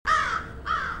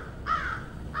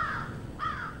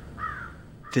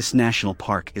This national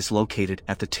park is located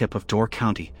at the tip of Door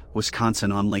County,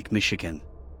 Wisconsin on Lake Michigan.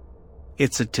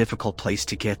 It's a difficult place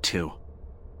to get to.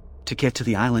 To get to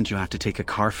the island you have to take a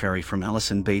car ferry from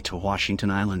Ellison Bay to Washington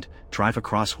Island, drive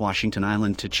across Washington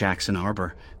Island to Jackson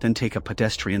Harbor, then take a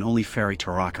pedestrian-only ferry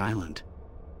to Rock Island.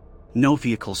 No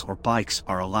vehicles or bikes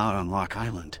are allowed on Rock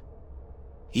Island.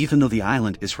 Even though the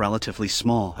island is relatively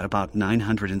small at about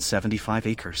 975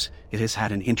 acres, it has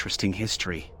had an interesting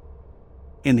history.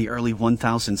 In the early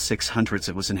 1600s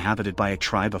it was inhabited by a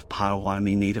tribe of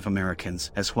Potawatomi Native Americans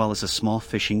as well as a small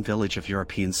fishing village of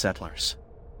European settlers.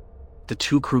 The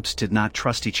two groups did not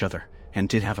trust each other, and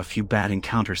did have a few bad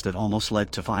encounters that almost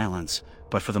led to violence,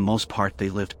 but for the most part they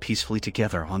lived peacefully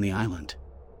together on the island.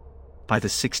 By the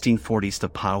 1640s the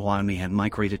Potawatomi had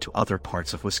migrated to other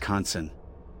parts of Wisconsin.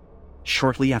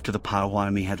 Shortly after the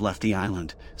Potawatomi had left the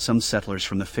island, some settlers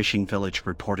from the fishing village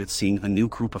reported seeing a new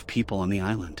group of people on the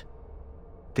island.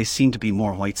 They seemed to be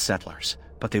more white settlers,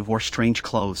 but they wore strange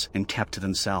clothes and kept to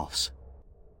themselves.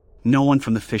 No one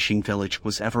from the fishing village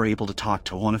was ever able to talk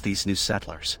to one of these new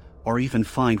settlers, or even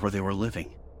find where they were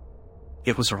living.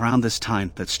 It was around this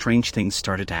time that strange things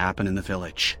started to happen in the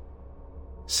village.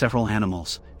 Several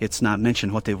animals, it's not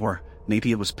mentioned what they were,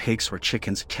 maybe it was pigs or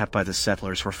chickens kept by the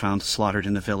settlers, were found slaughtered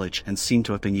in the village and seemed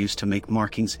to have been used to make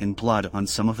markings in blood on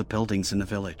some of the buildings in the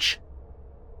village.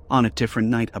 On a different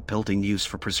night a building used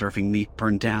for preserving meat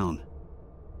burned down.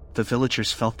 The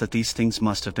villagers felt that these things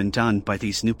must have been done by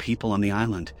these new people on the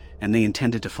island, and they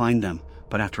intended to find them,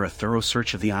 but after a thorough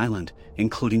search of the island,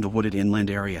 including the wooded inland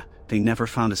area, they never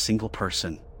found a single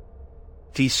person.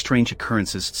 These strange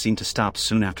occurrences seemed to stop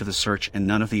soon after the search, and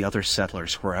none of the other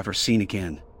settlers were ever seen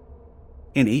again.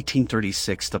 In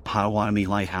 1836 the Potawatomi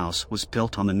Lighthouse was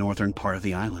built on the northern part of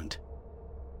the island.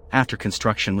 After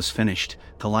construction was finished,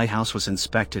 the lighthouse was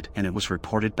inspected and it was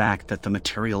reported back that the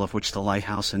material of which the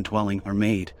lighthouse and dwelling are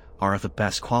made are of the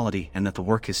best quality and that the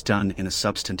work is done in a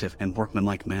substantive and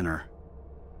workmanlike manner.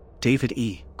 David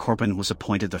E. Corbin was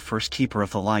appointed the first keeper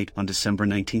of the light on December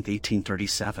 19,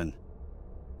 1837.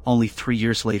 Only 3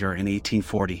 years later in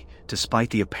 1840,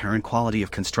 despite the apparent quality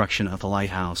of construction of the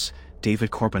lighthouse,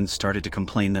 David Corbin started to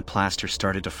complain that plaster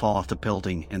started to fall off the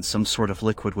building and some sort of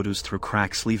liquid would ooze through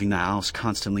cracks, leaving the house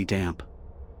constantly damp.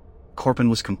 Corbin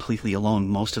was completely alone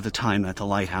most of the time at the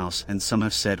lighthouse, and some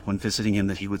have said when visiting him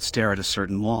that he would stare at a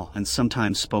certain wall and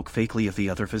sometimes spoke vaguely of the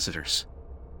other visitors.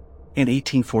 In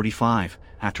 1845,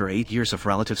 after 8 years of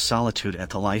relative solitude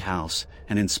at the lighthouse,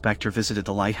 an inspector visited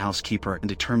the lighthouse keeper and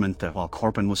determined that while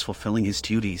Corbin was fulfilling his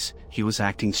duties, he was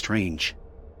acting strange.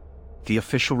 The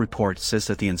official report says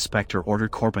that the inspector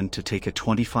ordered Corbin to take a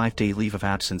 25-day leave of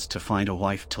absence to find a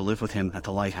wife to live with him at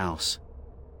the lighthouse.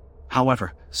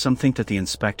 However, some think that the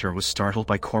inspector was startled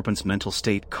by Corbin's mental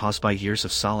state caused by years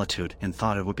of solitude and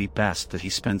thought it would be best that he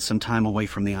spend some time away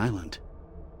from the island.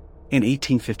 In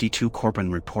 1852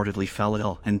 Corbin reportedly fell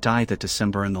ill and died that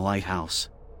December in the lighthouse.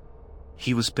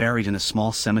 He was buried in a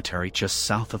small cemetery just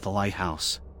south of the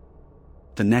lighthouse.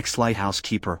 The next lighthouse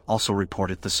keeper also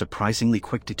reported the surprisingly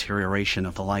quick deterioration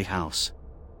of the lighthouse.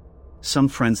 Some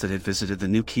friends that had visited the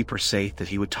new keeper say that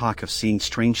he would talk of seeing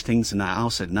strange things in the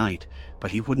house at night,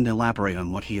 but he wouldn't elaborate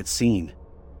on what he had seen.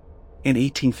 In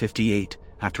 1858,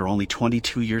 after only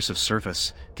 22 years of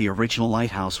service, the original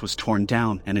lighthouse was torn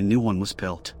down and a new one was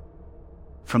built.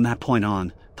 From that point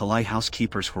on, the lighthouse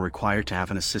keepers were required to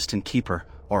have an assistant keeper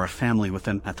or a family with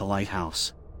them at the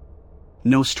lighthouse.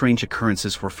 No strange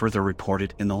occurrences were further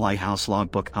reported in the lighthouse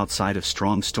logbook outside of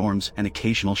strong storms and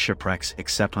occasional shipwrecks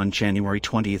except on January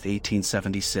 20,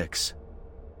 1876.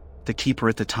 The keeper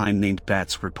at the time, named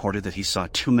Betts, reported that he saw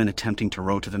 2 men attempting to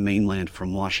row to the mainland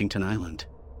from Washington Island.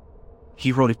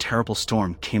 He wrote a terrible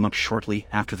storm came up shortly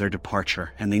after their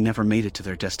departure and they never made it to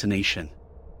their destination.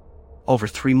 Over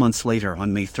 3 months later,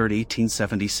 on May 3,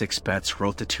 1876, Betts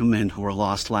wrote the 2 men who were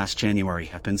lost last January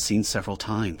have been seen several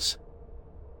times.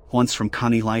 Once from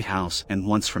Connie Lighthouse and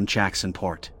once from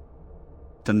Jacksonport.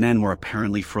 The men were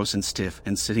apparently frozen stiff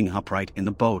and sitting upright in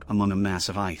the boat among a mass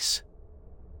of ice.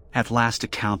 At last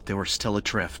account they were still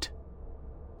adrift.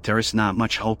 There is not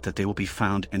much hope that they will be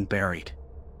found and buried.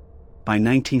 By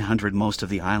 1900 most of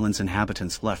the island's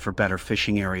inhabitants left for better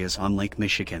fishing areas on Lake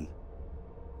Michigan.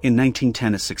 In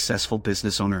 1910 a successful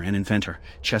business owner and inventor,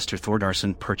 Chester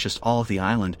Thordarson, purchased all of the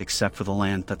island except for the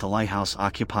land that the lighthouse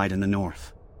occupied in the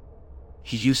north.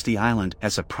 He used the island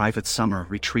as a private summer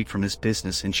retreat from his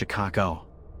business in Chicago.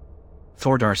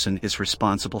 Thordarson is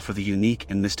responsible for the unique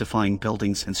and mystifying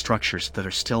buildings and structures that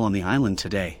are still on the island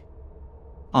today.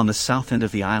 On the south end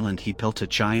of the island he built a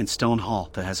giant stone hall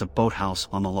that has a boathouse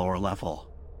on the lower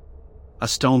level. A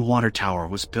stone water tower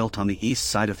was built on the east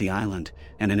side of the island,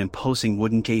 and an imposing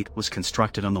wooden gate was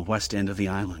constructed on the west end of the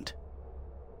island.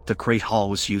 The Great Hall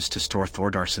was used to store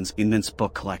Thordarson's immense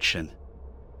book collection.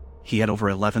 He had over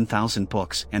 11,000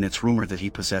 books, and it's rumored that he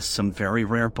possessed some very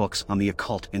rare books on the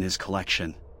occult in his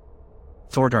collection.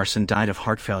 Thordarson died of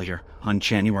heart failure on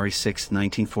January 6,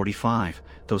 1945,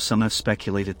 though some have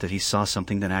speculated that he saw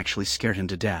something that actually scared him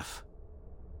to death.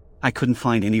 I couldn't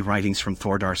find any writings from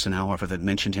Thordarson, however, that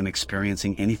mentioned him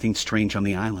experiencing anything strange on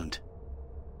the island.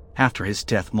 After his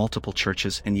death, multiple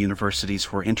churches and universities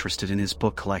were interested in his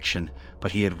book collection,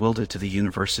 but he had willed it to the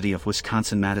University of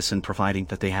Wisconsin-Madison, providing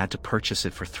that they had to purchase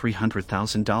it for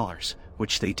 $300,000,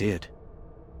 which they did.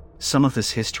 Some of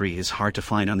this history is hard to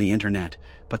find on the internet,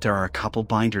 but there are a couple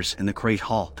binders in the Great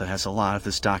Hall that has a lot of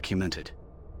this documented.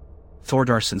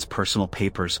 Thordarson's personal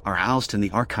papers are housed in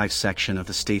the archives section of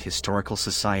the State Historical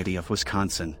Society of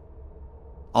Wisconsin.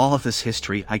 All of this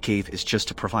history I gave is just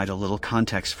to provide a little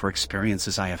context for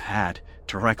experiences I have had,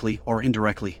 directly or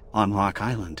indirectly, on Rock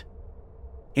Island.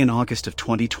 In August of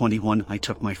 2021, I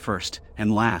took my first,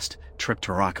 and last, trip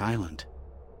to Rock Island.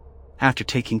 After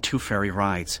taking 2 ferry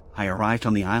rides, I arrived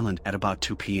on the island at about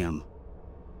 2 p.m.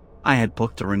 I had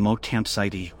booked a remote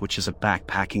campsite, which is a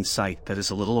backpacking site that is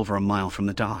a little over a mile from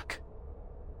the dock.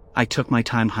 I took my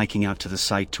time hiking out to the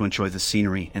site to enjoy the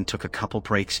scenery and took a couple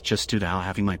breaks just due to how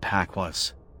heavy my pack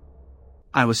was.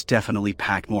 I was definitely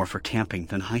packed more for camping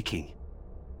than hiking.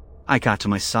 I got to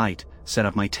my site, set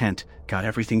up my tent, got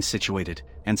everything situated,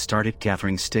 and started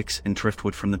gathering sticks and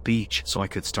driftwood from the beach so I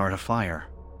could start a fire.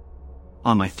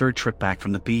 On my 3rd trip back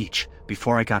from the beach,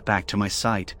 before I got back to my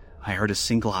site, I heard a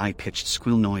single high-pitched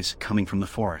squeal noise coming from the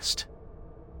forest.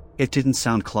 It didn't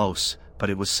sound close, but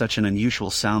it was such an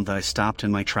unusual sound that I stopped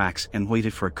in my tracks and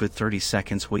waited for a good 30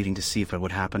 seconds waiting to see if it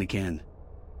would happen again.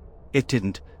 It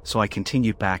didn't, so I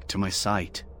continued back to my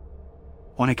site.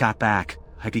 When I got back,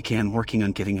 I began working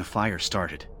on getting a fire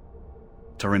started.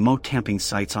 The remote camping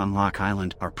sites on Rock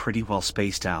Island are pretty well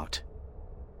spaced out.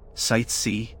 Sites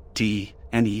C, D,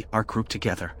 and E are grouped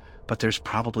together, but there's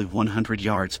probably 100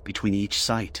 yards between each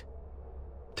site.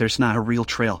 There's not a real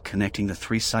trail connecting the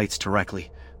 3 sites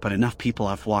directly, but enough people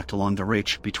have walked along the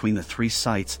ridge between the 3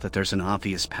 sites that there's an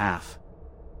obvious path.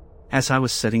 As I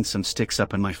was setting some sticks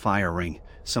up in my fire ring,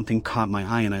 something caught my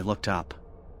eye and I looked up.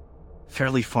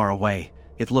 Fairly far away,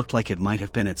 it looked like it might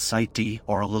have been at Site D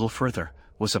or a little further,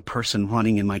 was a person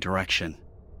running in my direction.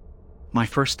 My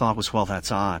first thought was, well,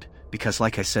 that's odd, because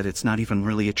like I said, it's not even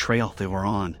really a trail they were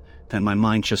on. Then my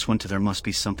mind just went to there must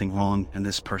be something wrong and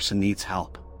this person needs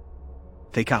help.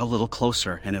 They got a little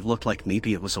closer and it looked like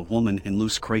maybe it was a woman in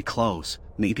loose gray clothes,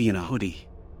 maybe in a hoodie.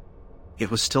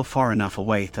 It was still far enough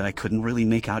away that I couldn't really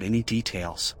make out any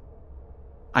details.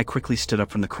 I quickly stood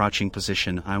up from the crouching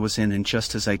position I was in, and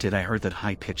just as I did, I heard that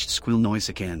high-pitched squeal noise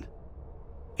again.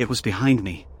 It was behind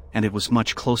me, and it was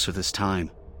much closer this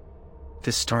time.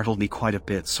 This startled me quite a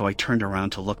bit, so I turned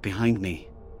around to look behind me.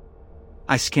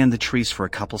 I scanned the trees for a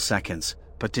couple seconds,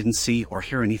 but didn't see or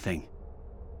hear anything.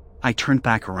 I turned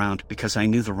back around because I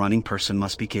knew the running person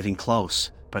must be getting close,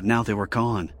 but now they were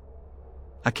gone.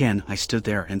 Again, I stood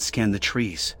there and scanned the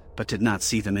trees, but did not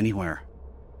see them anywhere.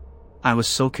 I was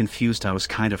so confused I was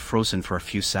kind of frozen for a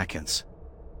few seconds.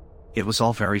 It was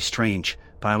all very strange,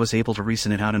 but I was able to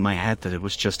reason it out in my head that it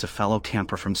was just a fellow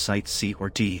camper from Site C or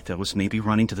D that was maybe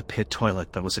running to the pit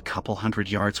toilet that was a couple hundred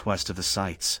yards west of the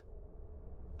sites.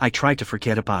 I tried to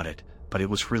forget about it, but it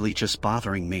was really just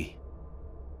bothering me.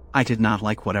 I did not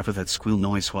like whatever that squeal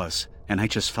noise was, and I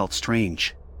just felt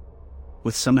strange.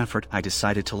 With some effort, I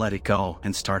decided to let it go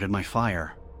and started my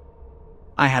fire.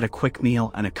 I had a quick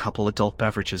meal and a couple adult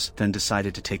beverages, then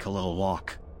decided to take a little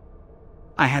walk.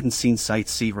 I hadn't seen Site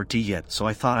C or D yet, so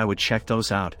I thought I would check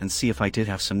those out and see if I did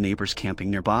have some neighbors camping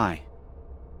nearby.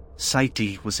 Site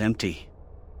D was empty.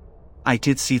 I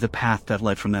did see the path that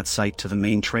led from that site to the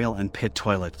main trail and pit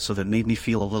toilet, so that made me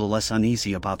feel a little less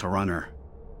uneasy about the runner.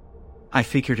 I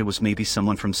figured it was maybe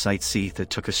someone from Site C that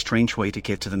took a strange way to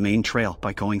get to the main trail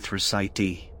by going through Site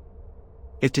D.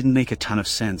 It didn't make a ton of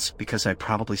sense because I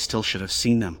probably still should have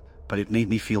seen them, but it made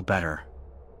me feel better.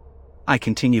 I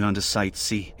continued on to Site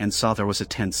C and saw there was a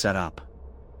tent set up.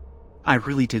 I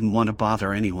really didn't want to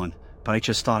bother anyone, but I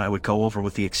just thought I would go over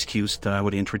with the excuse that I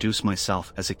would introduce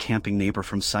myself as a camping neighbor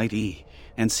from Site E,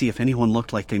 and see if anyone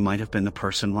looked like they might have been the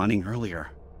person running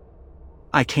earlier.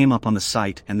 I came up on the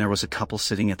site and there was a couple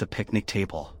sitting at the picnic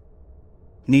table.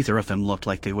 Neither of them looked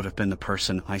like they would have been the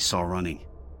person I saw running.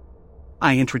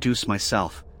 I introduced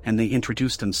myself, and they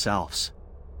introduced themselves.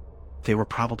 They were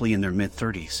probably in their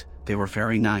mid-30s, they were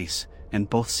very nice, and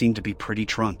both seemed to be pretty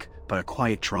drunk, but a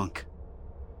quiet drunk.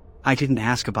 I didn't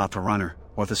ask about the runner,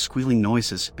 or the squealing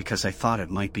noises because I thought it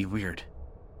might be weird.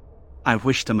 I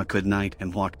wished them a good night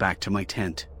and walked back to my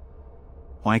tent.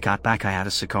 When I got back, I had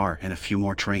a cigar and a few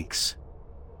more drinks.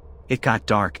 It got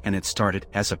dark and it started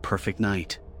as a perfect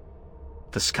night.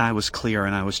 The sky was clear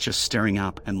and I was just staring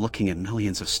up and looking at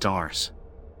millions of stars.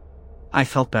 I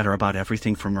felt better about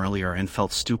everything from earlier and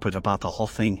felt stupid about the whole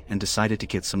thing and decided to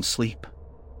get some sleep.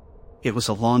 It was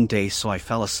a long day, so I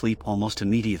fell asleep almost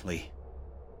immediately.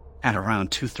 At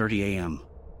around 2:30 a.m.,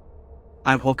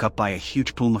 I woke up by a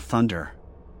huge boom of thunder.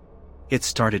 It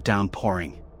started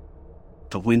downpouring.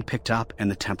 The wind picked up and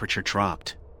the temperature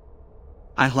dropped.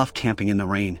 I love camping in the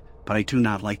rain, but I do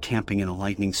not like camping in a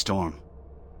lightning storm.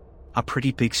 A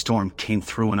pretty big storm came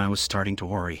through and I was starting to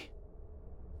worry.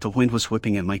 The wind was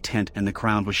whipping at my tent and the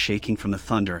ground was shaking from the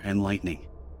thunder and lightning.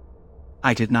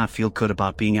 I did not feel good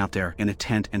about being out there in a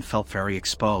tent and felt very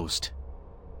exposed.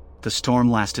 The storm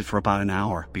lasted for about an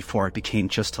hour before it became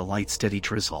just a light, steady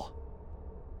drizzle.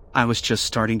 I was just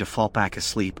starting to fall back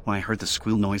asleep when I heard the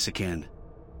squeal noise again.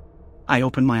 I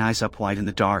opened my eyes up wide in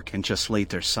the dark and just laid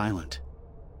there silent.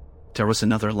 There was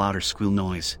another louder squeal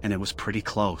noise and it was pretty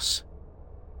close.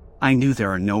 I knew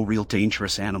there are no real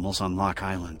dangerous animals on Rock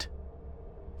Island.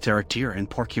 There are deer and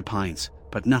porcupines,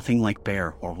 but nothing like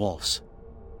bear or wolves.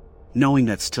 Knowing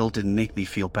that still didn't make me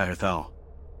feel better though.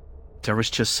 There was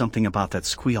just something about that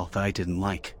squeal that I didn't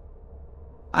like.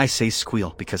 I say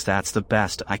squeal because that's the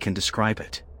best I can describe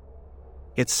it.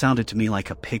 It sounded to me like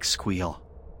a pig squeal.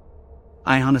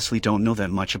 I honestly don't know that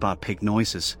much about pig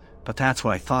noises, but that's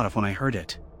what I thought of when I heard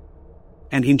it.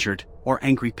 An injured or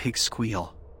angry pig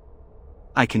squeal.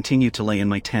 I continued to lay in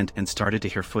my tent and started to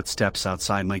hear footsteps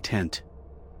outside my tent.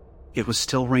 It was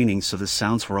still raining, so the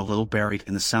sounds were a little buried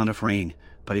in the sound of rain,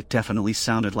 but it definitely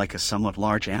sounded like a somewhat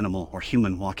large animal or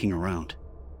human walking around.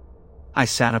 I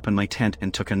sat up in my tent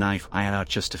and took a knife I had out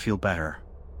just to feel better.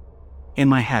 In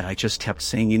my head I just kept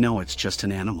saying, it's just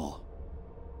an animal.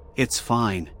 It's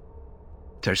fine.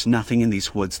 There's nothing in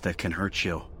these woods that can hurt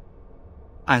you.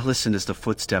 I listened as the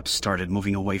footsteps started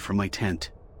moving away from my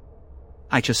tent.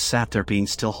 I just sat there being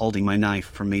still, holding my knife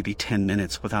for maybe 10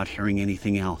 minutes without hearing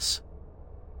anything else.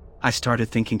 I started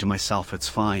thinking to myself, it's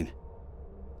fine.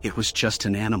 It was just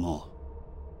an animal.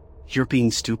 You're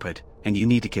being stupid, and you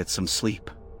need to get some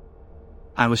sleep.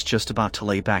 I was just about to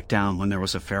lay back down when there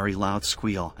was a very loud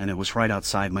squeal, and it was right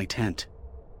outside my tent.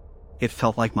 It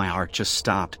felt like my heart just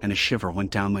stopped and a shiver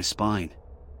went down my spine.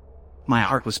 My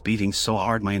heart was beating so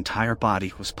hard my entire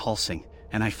body was pulsing,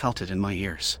 and I felt it in my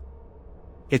ears.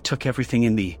 It took everything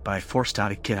in me, but I forced out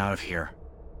to get out of here.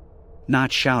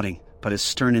 Not shouting, but as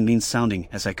stern and mean sounding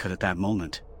as I could at that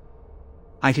moment.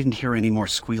 I didn't hear any more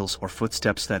squeals or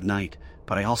footsteps that night,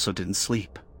 but I also didn't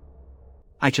sleep.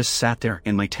 I just sat there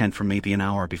in my tent for maybe an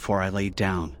hour before I laid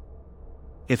down.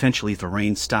 Eventually the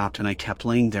rain stopped and I kept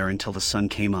laying there until the sun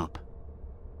came up.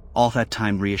 All that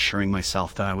time reassuring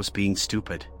myself that I was being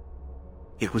stupid.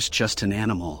 It was just an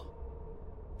animal.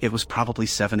 It was probably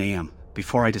 7 a.m.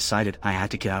 before I decided I had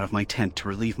to get out of my tent to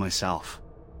relieve myself.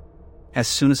 As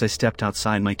soon as I stepped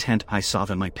outside my tent, I saw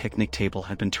that my picnic table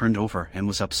had been turned over and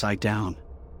was upside down.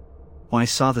 When I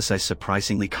saw this, I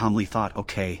surprisingly calmly thought,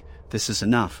 okay, this is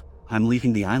enough, I'm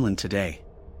leaving the island today.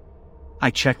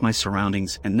 I checked my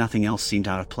surroundings and nothing else seemed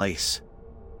out of place.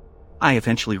 I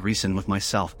eventually reasoned with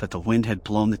myself that the wind had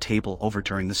blown the table over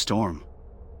during the storm.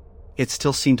 It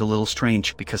still seemed a little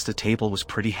strange because the table was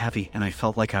pretty heavy and I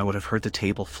felt like I would have heard the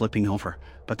table flipping over,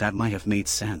 but that might have made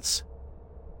sense.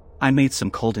 I made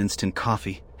some cold instant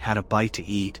coffee, had a bite to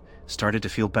eat, started to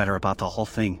feel better about the whole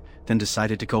thing, then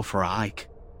decided to go for a hike.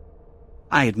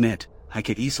 I admit, I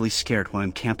get easily scared when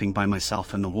I'm camping by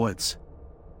myself in the woods.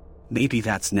 Maybe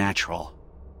that's natural.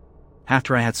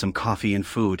 After I had some coffee and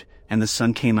food, and the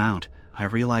sun came out, I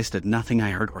realized that nothing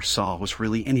I heard or saw was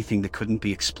really anything that couldn't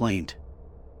be explained.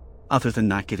 Other than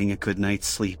not getting a good night's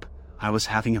sleep, I was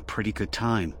having a pretty good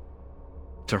time.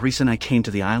 The reason I came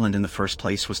to the island in the first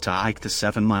place was to hike the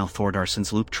 7-mile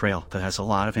Thordarson's Loop trail that has a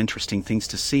lot of interesting things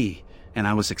to see, and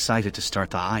I was excited to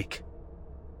start the hike.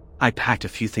 I packed a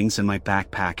few things in my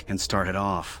backpack and started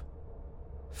off.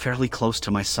 Fairly close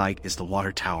to my site is the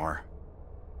water tower.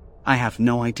 I have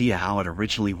no idea how it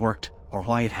originally worked or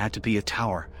why it had to be a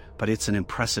tower, but it's an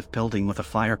impressive building with a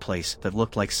fireplace that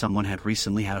looked like someone had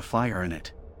recently had a fire in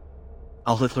it.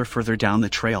 A little further down the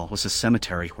trail was a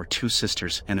cemetery where 2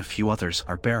 sisters and a few others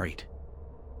are buried.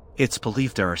 It's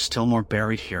believed there are still more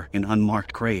buried here in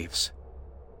unmarked graves.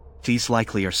 These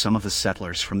likely are some of the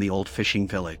settlers from the old fishing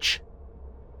village.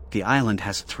 The island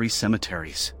has 3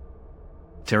 cemeteries.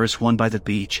 There is one by the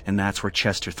beach, and that's where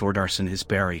Chester Thordarson is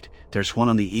buried. There's one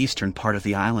on the eastern part of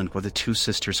the island where the 2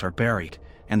 sisters are buried,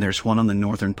 and there's one on the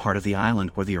northern part of the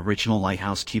island where the original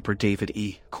lighthouse keeper David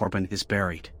E. Corbin is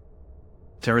buried.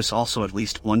 There is also at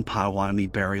least one Potawatomi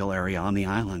burial area on the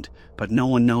island, but no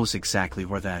one knows exactly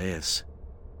where that is.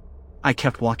 I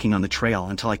kept walking on the trail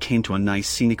until I came to a nice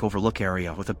scenic overlook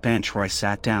area with a bench where I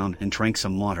sat down and drank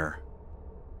some water.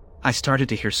 I started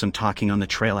to hear some talking on the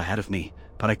trail ahead of me,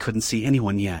 but I couldn't see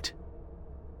anyone yet.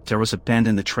 There was a bend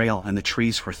in the trail and the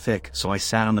trees were thick, so I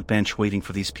sat on the bench waiting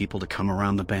for these people to come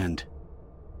around the bend.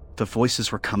 The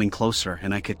voices were coming closer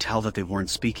and I could tell that they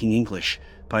weren't speaking English,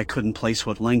 but I couldn't place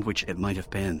what language it might have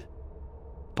been.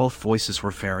 Both voices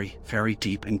were very, very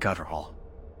deep and guttural.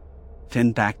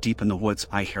 Then back deep in the woods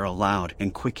I hear a loud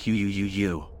and quick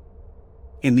you.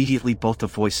 Immediately both the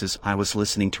voices I was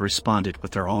listening to responded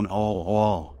with their own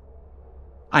oh.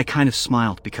 I kind of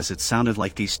smiled because it sounded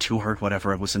like these two heard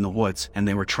whatever it was in the woods and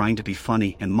they were trying to be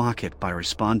funny and mock it by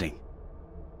responding.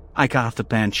 I got off the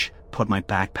bench, put my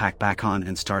backpack back on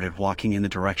and started walking in the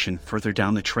direction further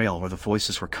down the trail where the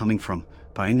voices were coming from,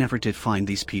 but I never did find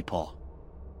these people.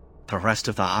 The rest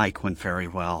of the hike went very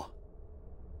well.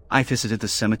 I visited the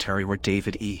cemetery where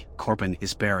David E. Corbin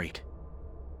is buried.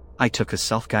 I took a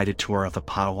self-guided tour of the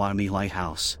Potawatomi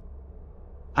Lighthouse.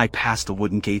 I passed the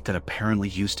wooden gate that apparently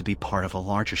used to be part of a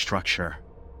larger structure.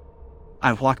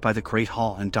 I walked by the Great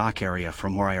Hall and dock area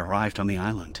from where I arrived on the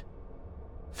island.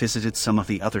 Visited some of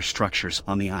the other structures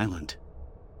on the island.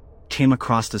 Came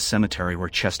across the cemetery where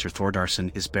Chester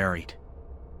Thordarson is buried.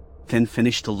 Then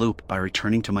finished the loop by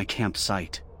returning to my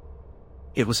campsite.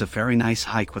 It was a very nice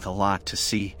hike with a lot to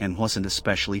see and wasn't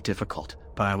especially difficult,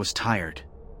 but I was tired.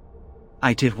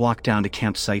 I did walk down to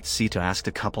campsite C to ask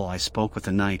the couple I spoke with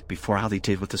the night before how they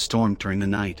did with the storm during the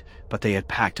night, but they had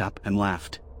packed up and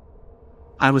left.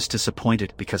 I was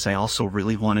disappointed because I also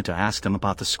really wanted to ask them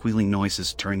about the squealing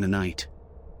noises during the night.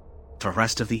 The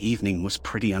rest of the evening was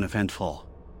pretty uneventful.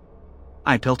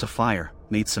 I built a fire,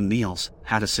 made some meals,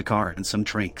 had a cigar and some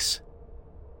drinks.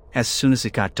 As soon as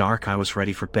it got dark I was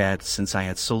ready for bed since I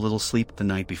had so little sleep the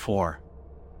night before.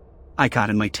 I got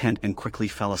in my tent and quickly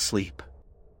fell asleep.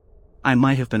 I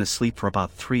might have been asleep for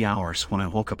about 3 hours when I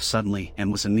woke up suddenly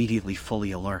and was immediately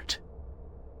fully alert.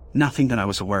 Nothing that I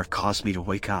was aware of caused me to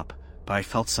wake up, but I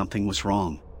felt something was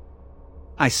wrong.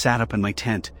 I sat up in my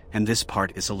tent, and this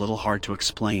part is a little hard to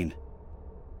explain.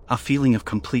 A feeling of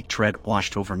complete dread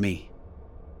washed over me.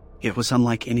 It was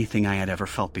unlike anything I had ever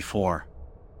felt before.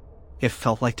 It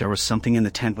felt like there was something in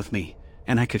the tent with me,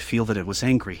 and I could feel that it was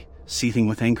angry, seething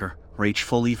with anger,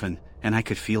 rageful even, and I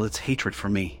could feel its hatred for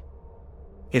me.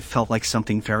 It felt like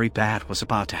something very bad was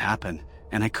about to happen,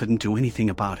 and I couldn't do anything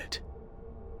about it.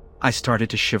 I started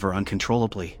to shiver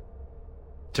uncontrollably.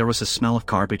 There was a smell of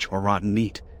garbage or rotten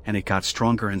meat, and it got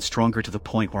stronger and stronger to the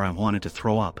point where I wanted to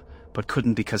throw up, but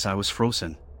couldn't because I was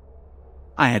frozen.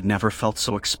 I had never felt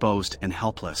so exposed and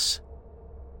helpless.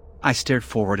 I stared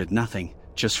forward at nothing,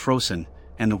 just frozen,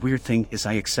 and the weird thing is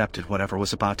I accepted whatever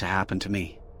was about to happen to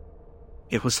me.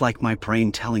 It was like my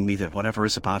brain telling me that whatever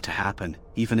is about to happen,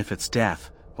 even if it's death,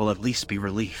 will at least be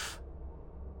relief.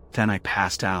 Then I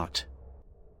passed out.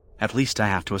 At least I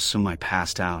have to assume I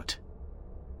passed out.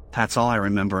 That's all I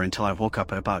remember until I woke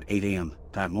up at about 8 a.m.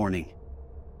 that morning.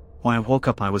 When I woke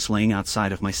up I was laying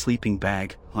outside of my sleeping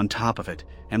bag, on top of it,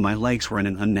 and my legs were in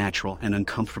an unnatural and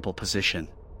uncomfortable position.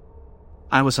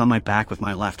 I was on my back with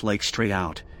my left leg straight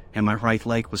out, and my right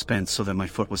leg was bent so that my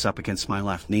foot was up against my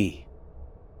left knee.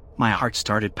 My heart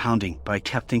started pounding, but I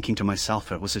kept thinking to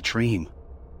myself it was a dream.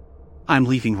 I'm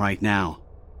leaving right now.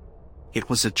 It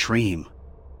was a dream.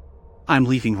 I'm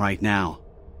leaving right now.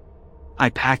 I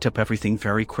packed up everything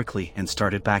very quickly and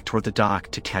started back toward the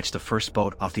dock to catch the first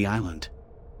boat off the island.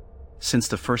 Since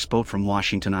the first boat from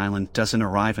Washington Island doesn't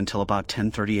arrive until about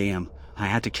 10:30 a.m., I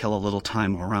had to kill a little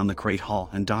time around the Great Hall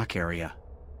and dock area.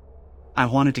 I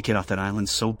wanted to get off that island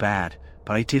so bad,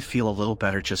 but I did feel a little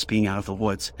better just being out of the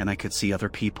woods and I could see other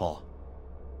people.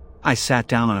 I sat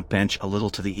down on a bench a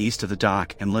little to the east of the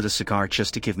dock and lit a cigar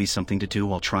just to give me something to do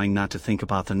while trying not to think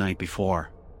about the night before.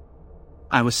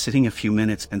 I was sitting a few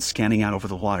minutes and scanning out over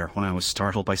the water when I was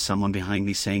startled by someone behind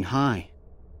me saying hi.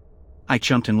 I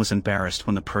jumped and was embarrassed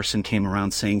when the person came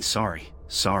around saying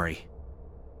sorry.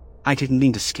 I didn't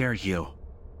mean to scare you.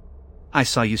 I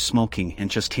saw you smoking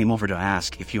and just came over to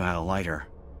ask if you had a lighter.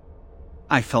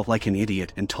 I felt like an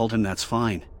idiot and told him that's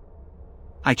fine.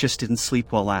 I just didn't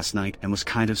sleep well last night and was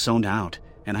kind of zoned out,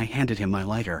 and I handed him my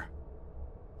lighter.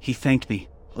 He thanked me,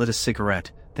 lit a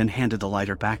cigarette, then handed the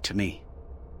lighter back to me.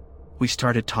 We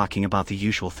started talking about the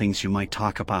usual things you might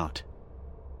talk about.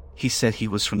 He said he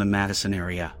was from the Madison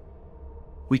area.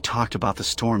 We talked about the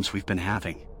storms we've been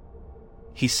having.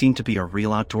 He seemed to be a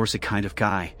real outdoorsy kind of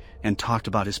guy, and talked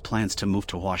about his plans to move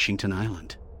to Washington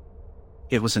Island.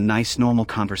 It was a nice normal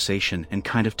conversation and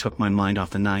kind of took my mind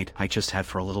off the night I just had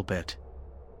for a little bit.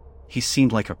 He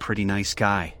seemed like a pretty nice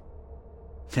guy.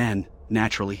 Then,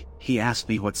 naturally, he asked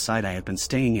me what site I had been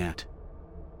staying at.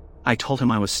 I told him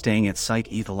I was staying at Site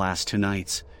E the last 2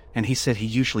 nights, and he said he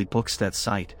usually books that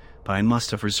site, but I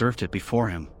must have reserved it before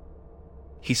him.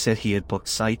 He said he had booked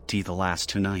Site D the last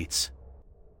 2 nights.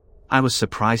 I was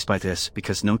surprised by this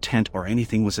because no tent or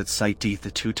anything was at Site D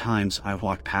the 2 times I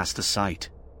walked past the site.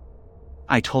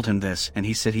 I told him this, and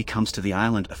he said he comes to the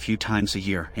island a few times a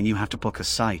year and you have to book a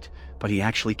site, but he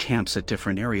actually camps at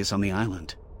different areas on the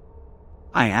island.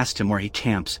 I asked him where he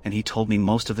camps, and he told me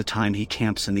most of the time he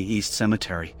camps in the East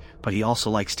Cemetery, but he also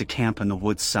likes to camp in the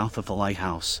woods south of the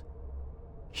lighthouse.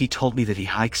 He told me that he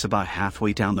hikes about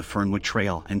halfway down the Fernwood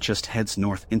Trail and just heads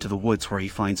north into the woods where he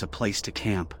finds a place to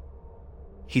camp.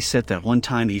 He said that one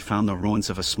time he found the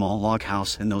ruins of a small log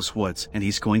house in those woods, and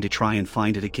he's going to try and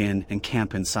find it again and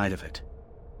camp inside of it.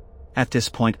 At this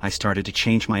point I started to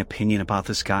change my opinion about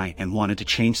this guy and wanted to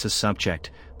change the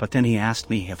subject, but then he asked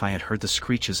me if I had heard the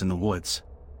screeches in the woods.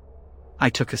 I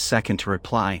took a second to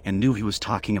reply and knew he was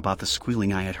talking about the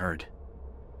squealing I had heard.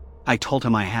 I told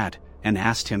him I had, and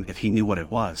asked him if he knew what it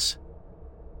was.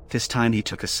 This time he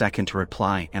took a second to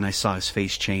reply and I saw his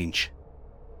face change.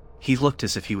 He looked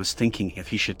as if he was thinking if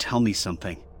he should tell me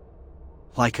something.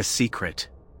 Like a secret.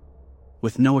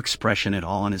 With no expression at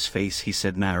all on his face, he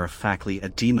said matter-of-factly, "A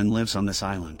demon lives on this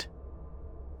island."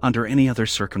 Under any other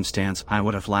circumstance I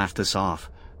would have laughed this off,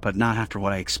 but not after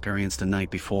what I experienced the night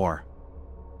before.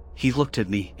 He looked at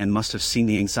me and must have seen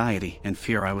the anxiety and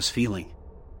fear I was feeling.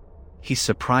 He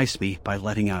surprised me by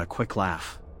letting out a quick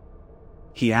laugh.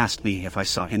 He asked me if I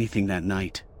saw anything that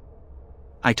night.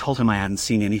 I told him I hadn't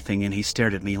seen anything, and he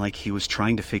stared at me like he was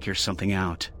trying to figure something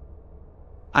out.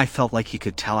 I felt like he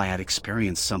could tell I had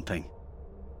experienced something.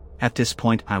 At this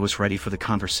point I was ready for the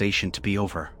conversation to be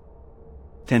over.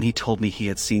 Then he told me he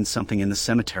had seen something in the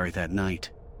cemetery that night.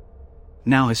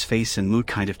 Now his face and mood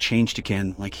kind of changed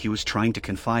again, like he was trying to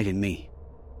confide in me.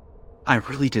 I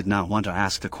really did not want to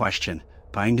ask the question,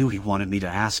 but I knew he wanted me to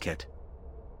ask it.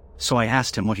 So I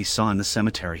asked him what he saw in the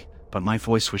cemetery, but my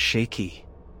voice was shaky.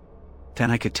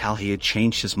 Then I could tell he had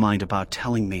changed his mind about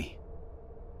telling me.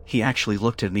 He actually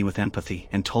looked at me with empathy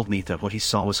and told me that what he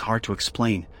saw was hard to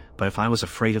explain, but if I was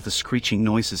afraid of the screeching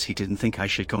noises he didn't think I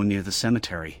should go near the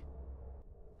cemetery.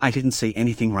 I didn't say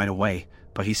anything right away,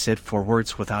 but he said 4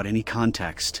 words without any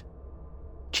context.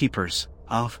 "Keepers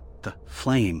of the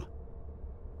Flame."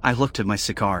 I looked at my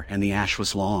cigar and the ash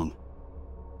was long.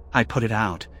 I put it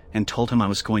out and told him I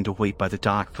was going to wait by the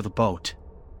dock for the boat.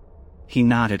 He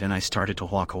nodded and I started to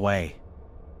walk away.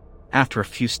 After a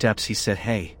few steps he said,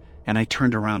 "Hey," and I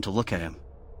turned around to look at him.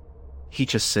 He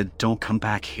just said, "Don't come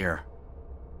back here."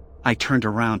 I turned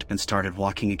around and started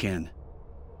walking again.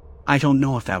 I don't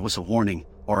know if that was a warning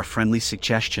or a friendly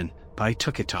suggestion, but I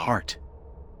took it to heart.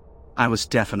 I was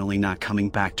definitely not coming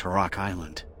back to Rock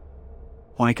Island.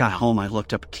 When I got home I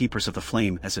looked up Keepers of the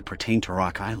Flame as it pertained to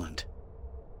Rock Island.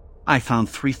 I found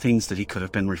 3 things that he could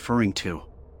have been referring to.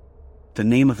 The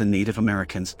name of the Native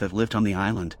Americans that lived on the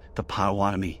island, the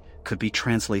Potawatomi, could be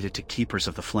translated to Keepers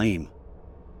of the Flame.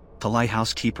 The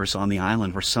lighthouse keepers on the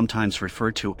island were sometimes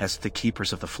referred to as the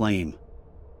Keepers of the Flame.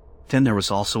 Then there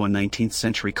was also a 19th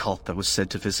century cult that was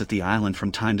said to visit the island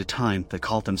from time to time that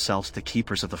called themselves the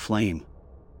Keepers of the Flame.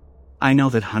 I know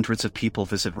that hundreds of people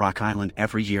visit Rock Island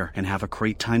every year and have a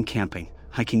great time camping,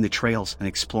 hiking the trails and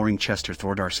exploring Chester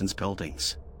Thordarson's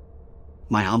buildings.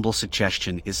 My humble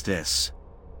suggestion is this: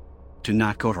 do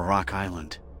not go to Rock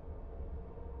Island.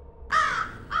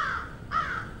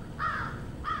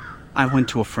 I went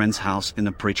to a friend's house in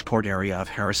the Bridgeport area of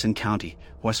Harrison County,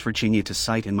 West Virginia to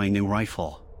sight in my new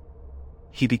rifle.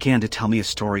 He began to tell me a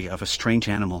story of a strange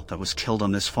animal that was killed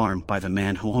on this farm by the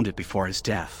man who owned it before his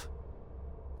death.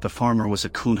 The farmer was a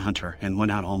coon hunter and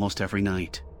went out almost every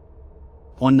night.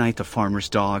 One night the farmer's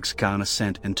dogs got on a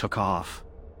scent and took off.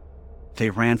 They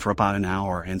ran for about an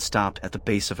hour and stopped at the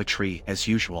base of a tree as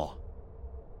usual.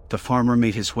 The farmer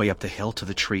made his way up the hill to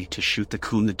the tree to shoot the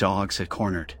coon the dogs had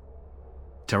cornered.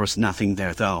 There was nothing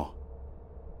there though.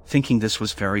 Thinking this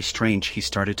was very strange, he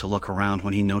started to look around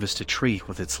when he noticed a tree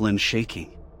with its limbs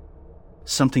shaking.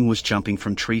 Something was jumping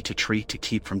from tree to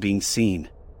keep from being seen.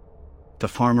 The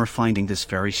farmer, finding this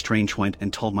very strange, went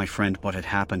and told my friend what had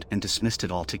happened and dismissed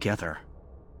it altogether.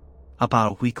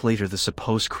 About a week later the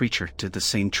supposed creature did the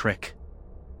same trick.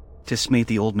 This made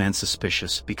the old man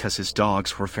suspicious because his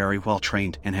dogs were very well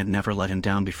trained and had never let him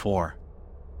down before.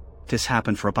 This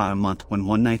happened for about a month, when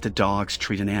one night the dogs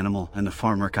treated an animal and the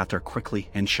farmer got there quickly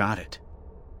and shot it.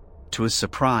 To his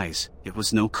surprise, it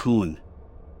was no coon.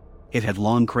 It had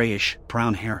long grayish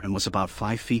brown hair and was about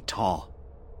 5 feet tall.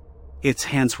 Its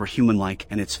hands were human-like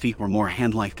and its feet were more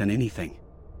hand-like than anything.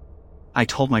 I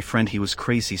told my friend he was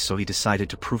crazy, so he decided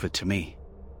to prove it to me.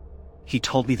 He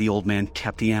told me the old man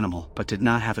kept the animal but did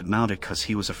not have it mounted because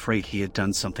he was afraid he had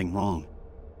done something wrong.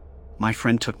 My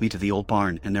friend took me to the old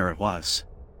barn, and there it was.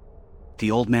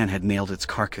 The old man had nailed its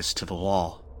carcass to the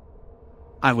wall.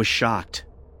 I was shocked.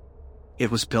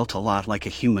 It was built a lot like a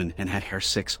human and had hair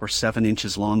 6 or 7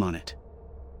 inches long on it.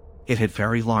 It had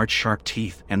very large sharp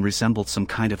teeth and resembled some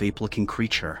kind of ape-looking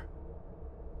creature.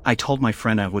 I told my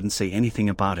friend I wouldn't say anything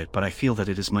about it, but I feel that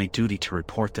it is my duty to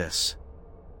report this.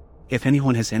 If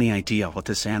anyone has any idea what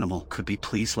this animal could be,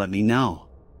 please let me know.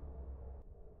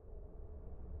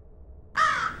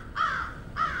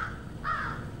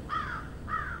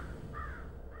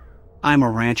 I'm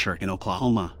a rancher in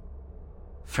Oklahoma.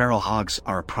 Feral hogs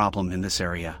are a problem in this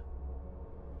area.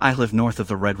 I live north of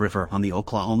the Red River on the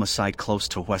Oklahoma side, close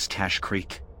to West Cache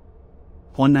Creek.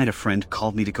 One night a friend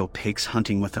called me to go pigs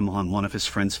hunting with him on one of his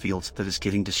friend's fields that is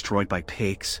getting destroyed by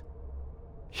pigs.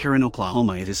 Here in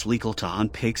Oklahoma it is legal to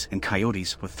hunt pigs and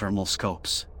coyotes with thermal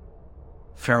scopes.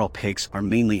 Feral pigs are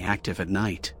mainly active at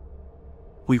night.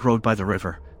 We rode by the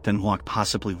river, then walked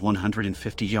possibly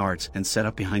 150 yards and set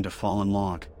up behind a fallen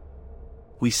log.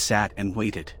 We sat and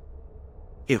waited.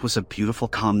 It was a beautiful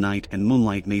calm night and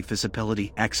moonlight made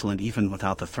visibility excellent even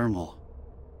without the thermal.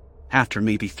 After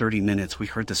maybe 30 minutes we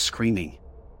heard the screaming.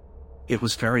 It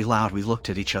was very loud. We looked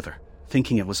at each other,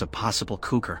 thinking it was a possible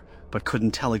cougar, but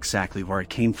couldn't tell exactly where it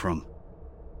came from.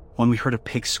 When we heard a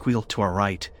pig squeal to our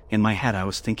right, in my head I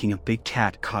was thinking a big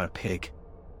cat caught a pig.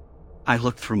 I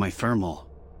looked through my thermal.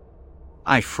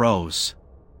 I froze.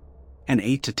 An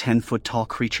 8 to 10 foot tall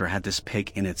creature had this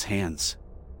pig in its hands.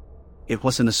 It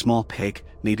wasn't a small pig,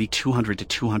 maybe 200 to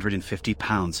 250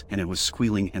 pounds, and it was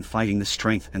squealing and fighting the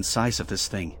strength and size of this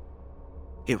thing.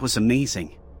 It was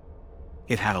amazing.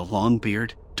 It had a long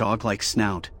beard, dog-like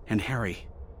snout, and hairy.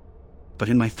 But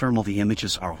in my thermal the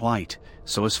images are white,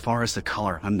 so as far as the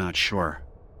color I'm not sure.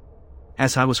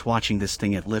 As I was watching this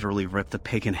thing, it literally ripped the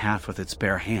pig in half with its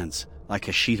bare hands, like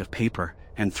a sheet of paper,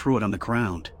 and threw it on the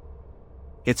ground.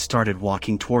 It started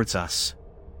walking towards us.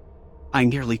 I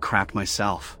nearly crapped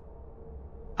myself.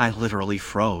 I literally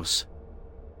froze.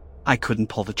 I couldn't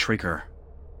pull the trigger.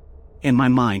 In my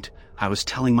mind, I was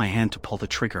telling my hand to pull the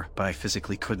trigger, but I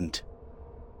physically couldn't.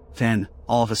 Then,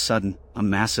 all of a sudden, a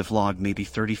massive log, maybe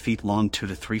 30 feet long, 2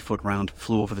 to 3 foot round,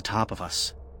 flew over the top of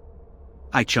us.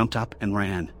 I jumped up and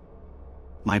ran.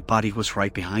 My buddy was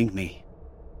right behind me.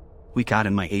 We got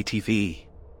in my ATV.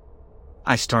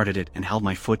 I started it and held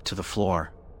my foot to the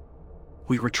floor.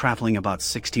 We were traveling about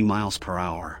 60 miles per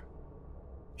hour.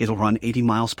 It'll run 80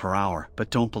 miles per hour, but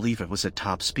don't believe it was at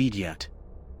top speed yet.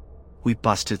 We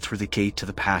busted through the gate to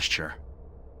the pasture.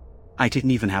 I didn't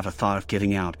even have a thought of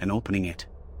getting out and opening it.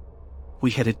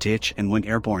 We hit a ditch and went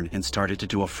airborne and started to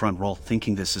do a front roll,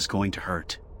 thinking this is going to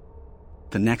hurt.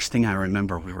 The next thing I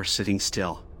remember, we were sitting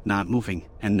still, not moving,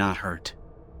 and not hurt.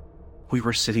 We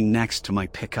were sitting next to my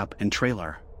pickup and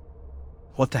trailer.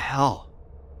 What the hell?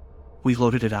 We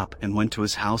loaded it up and went to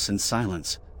his house in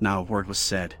silence. Not a word was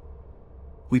said.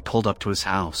 We pulled up to his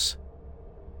house.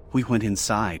 We went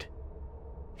inside.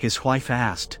 His wife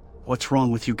asked, "What's wrong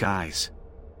with you guys?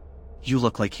 You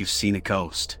look like you've seen a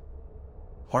ghost.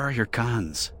 Where are your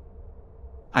guns?"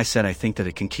 I said I think that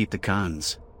it can keep the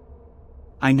guns.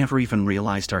 I never even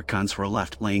realized our guns were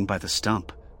left laying by the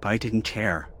stump, but I didn't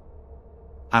care.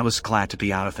 I was glad to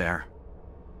be out of there.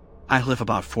 I live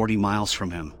about 40 miles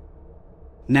from him.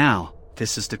 Now,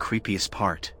 this is the creepiest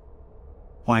part.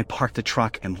 When I parked the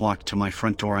truck and walked to my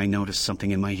front door, I noticed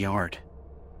something in my yard.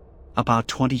 About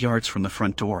 20 yards from the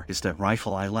front door is that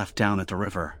rifle I left down at the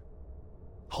river.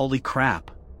 Holy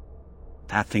crap!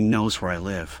 That thing knows where I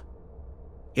live.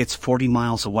 It's 40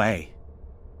 miles away.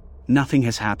 Nothing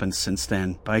has happened since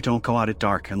then, but I don't go out at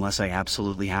dark unless I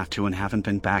absolutely have to, and haven't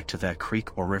been back to that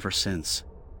creek or river since.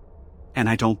 And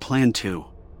I don't plan to.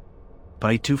 But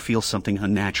I do feel something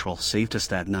unnatural saved us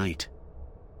that night.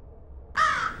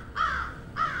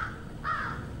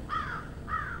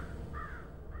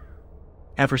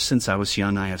 Ever since I was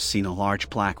young, I have seen a large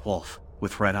black wolf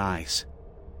with red eyes.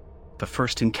 The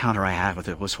first encounter I had with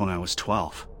it was when I was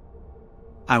 12.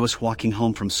 I was walking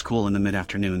home from school in the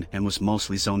mid-afternoon and was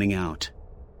mostly zoning out.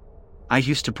 I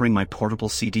used to bring my portable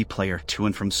CD player to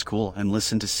and from school and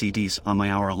listen to CDs on my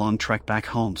hour-long trek back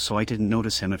home, so I didn't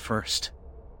notice him at first.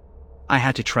 I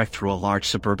had to trek through a large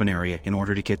suburban area in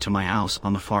order to get to my house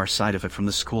on the far side of it from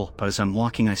the school, but as I'm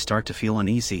walking I start to feel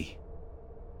uneasy.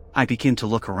 I begin to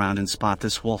look around and spot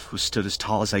this wolf who stood as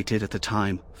tall as I did at the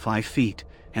time, 5 feet,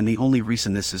 and the only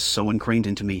reason this is so ingrained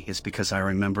into me is because I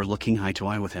remember looking eye to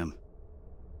eye with him.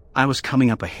 I was coming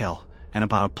up a hill, and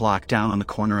about a block down on the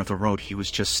corner of the road he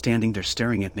was just standing there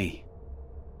staring at me.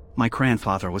 My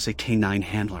grandfather was a canine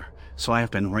handler, so I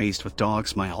have been raised with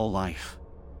dogs my whole life.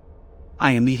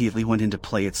 I immediately went into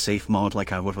play it safe mode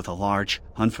like I would with a large,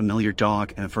 unfamiliar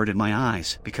dog and averted my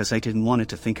eyes because I didn't want it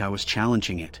to think I was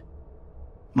challenging it.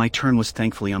 My turn was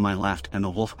thankfully on my left and the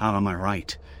wolf out on my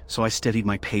right, so I steadied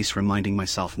my pace, reminding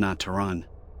myself not to run.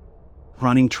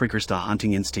 Running triggers the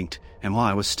hunting instinct, and while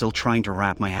I was still trying to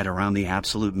wrap my head around the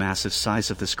absolute massive size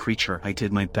of this creature, I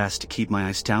did my best to keep my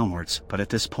eyes downwards, but at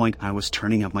this point I was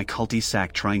turning up my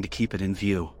cul-de-sac trying to keep it in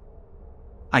view.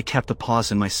 I kept the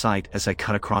paws in my sight as I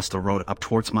cut across the road up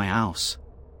towards my house.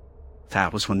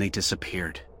 That was when they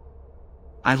disappeared.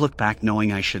 I looked back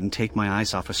knowing I shouldn't take my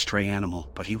eyes off a stray animal,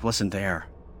 but he wasn't there.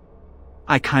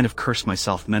 I kind of cursed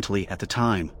myself mentally at the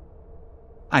time.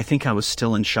 I think I was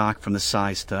still in shock from the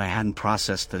size that I hadn't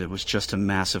processed that it was just a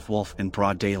massive wolf in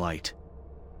broad daylight.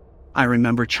 I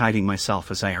remember chiding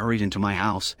myself as I hurried into my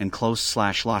house and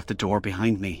closed/locked the door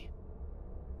behind me.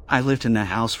 I lived in that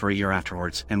house for a year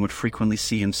afterwards and would frequently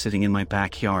see him sitting in my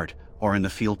backyard or in the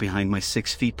field behind my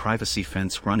 6-foot privacy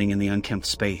fence running in the unkempt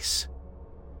space,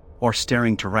 or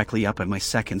staring directly up at my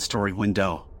second-story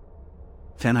window.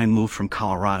 Then I moved from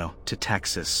Colorado to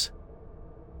Texas.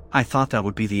 I thought that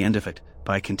would be the end of it,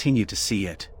 but I continued to see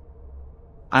it.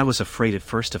 I was afraid at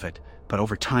first of it, but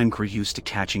over time grew used to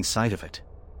catching sight of it.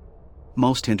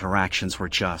 Most interactions were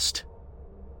just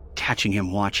catching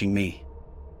him watching me.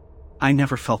 I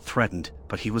never felt threatened,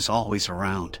 but he was always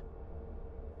around.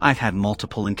 I've had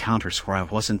multiple encounters where I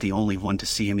wasn't the only one to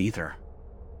see him either.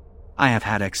 I have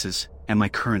had exes, and my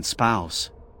current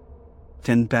spouse.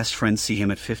 Then best friends see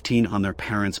him at 15 on their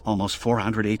parents' almost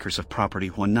 400 acres of property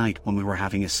one night when we were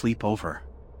having a sleepover.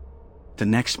 The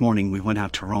next morning we went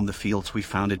out to roam the fields. We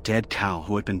found a dead cow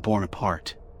who had been born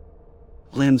apart.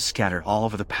 Limbs scattered all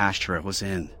over the pasture it was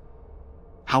in.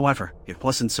 However, it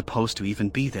wasn't supposed to even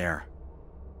be there.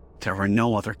 There were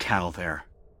no other cattle there.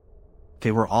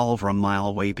 They were all over a mile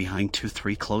away behind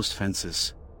 2-3 closed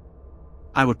fences.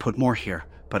 I would put more here,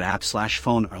 but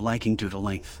app/phone are lagging due to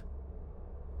length.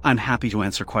 I'm happy to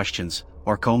answer questions,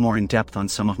 or go more in depth on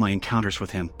some of my encounters with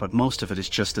him, but most of it is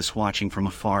just this watching from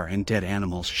afar and dead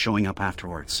animals showing up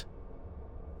afterwards.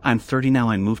 I'm 30 now.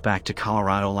 I moved back to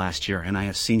Colorado last year and I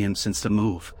have seen him since the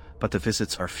move, but the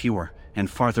visits are fewer and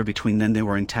farther between than they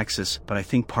were in Texas, but I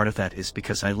think part of that is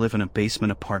because I live in a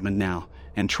basement apartment now,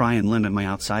 and try and limit my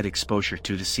outside exposure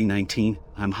due to C-19,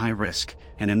 I'm high risk,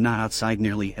 and am not outside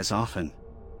nearly as often.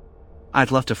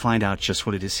 I'd love to find out just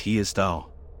what it is he is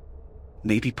though.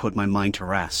 Maybe put my mind to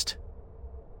rest.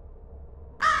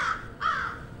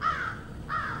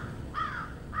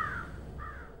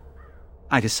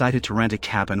 I decided to rent a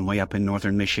cabin way up in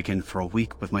northern Michigan for a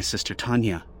week with my sister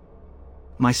Tanya.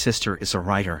 My sister is a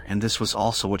writer and this was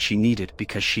also what she needed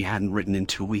because she hadn't written in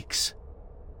 2 weeks.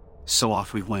 So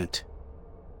off we went.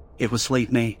 It was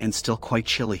late May and still quite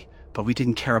chilly, but we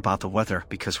didn't care about the weather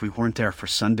because we weren't there for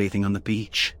sunbathing on the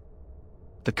beach.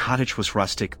 The cottage was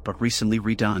rustic but recently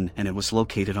redone and it was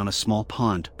located on a small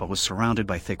pond but was surrounded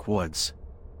by thick woods.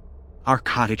 Our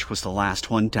cottage was the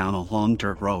last one down a long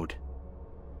dirt road.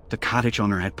 The cottage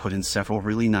owner had put in several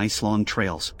really nice long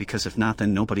trails because if not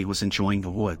then nobody was enjoying the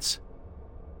woods.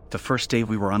 The first day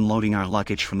we were unloading our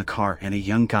luggage from the car and a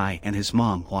young guy and his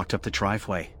mom walked up the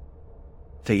driveway.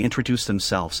 They introduced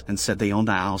themselves and said they owned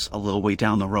the house a little way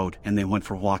down the road and they went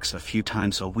for walks a few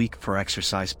times a week for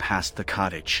exercise past the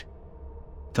cottage.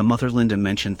 The mother Linda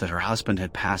mentioned that her husband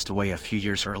had passed away a few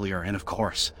years earlier and of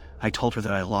course, I told her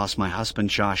that I lost my husband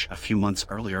Josh a few months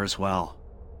earlier as well.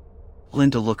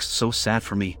 Linda looked so sad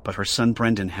for me but her son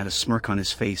Brendan had a smirk on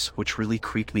his face which really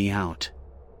creeped me out.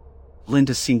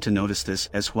 Linda seemed to notice this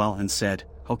as well and said,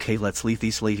 "Okay, let's leave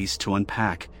these ladies to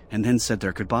unpack," and then said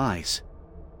their goodbyes.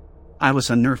 I was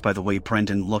unnerved by the way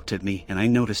Brendan looked at me and I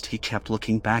noticed he kept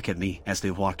looking back at me as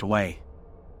they walked away.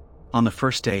 On the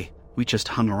first day, we just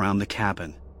hung around the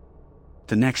cabin.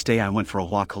 The next day I went for a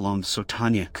walk alone so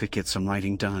Tanya could get some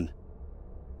writing done.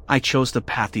 I chose the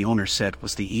path the owner said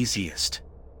was the easiest.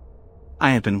 I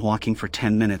had been walking for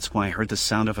 10 minutes when I heard the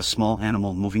sound of a small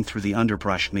animal moving through the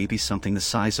underbrush, maybe something the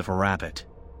size of a rabbit.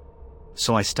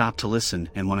 So I stopped to listen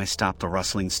and when I stopped the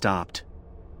rustling stopped.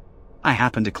 I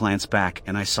happened to glance back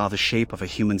and I saw the shape of a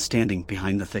human standing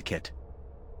behind the thicket.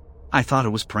 I thought it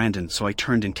was Brandon so I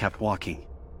turned and kept walking.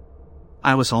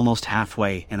 I was almost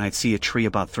halfway and I'd see a tree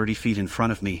about 30 feet in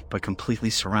front of me but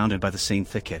completely surrounded by the same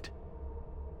thicket.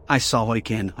 I saw what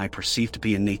again I perceived to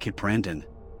be a naked Brandon.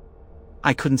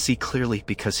 I couldn't see clearly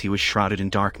because he was shrouded in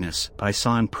darkness, but I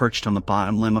saw him perched on the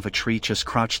bottom limb of a tree just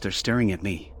crouched there staring at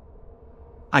me.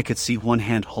 I could see one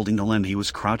hand holding the limb he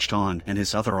was crouched on and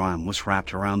his other arm was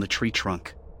wrapped around the tree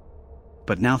trunk.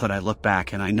 But now that I look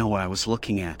back and I know what I was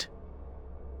looking at,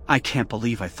 I can't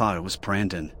believe I thought it was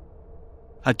Brandon.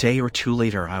 A day or two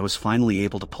later, I was finally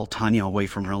able to pull Tanya away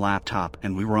from her laptop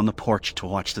and we were on the porch to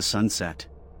watch the sunset.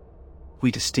 We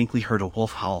distinctly heard a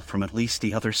wolf howl from at least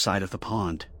the other side of the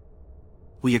pond.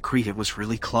 We agreed it was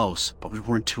really close, but we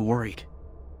weren't too worried.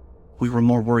 We were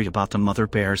more worried about the mother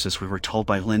bears, as we were told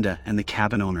by Linda and the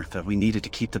cabin owner that we needed to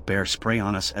keep the bear spray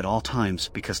on us at all times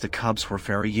because the cubs were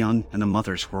very young and the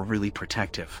mothers were really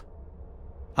protective.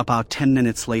 About 10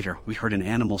 minutes later, we heard an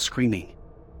animal screaming.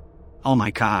 "Oh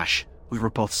my gosh," we were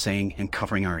both saying and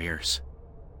covering our ears.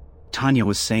 Tanya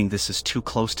was saying, "This is too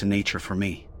close to nature for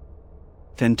me."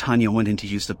 Then Tanya went in to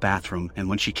use the bathroom, and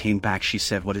when she came back she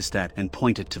said, "What is that?" and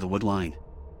pointed to the wood line.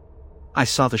 I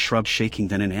saw the shrub shaking,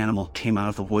 then an animal came out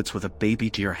of the woods with a baby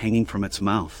deer hanging from its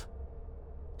mouth.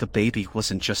 The baby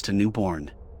wasn't just a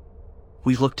newborn.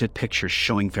 We looked at pictures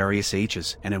showing various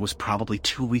ages, and it was probably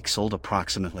 2 weeks old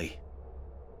approximately.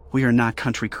 We are not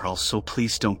country girls, so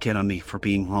please don't get on me for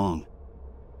being wrong.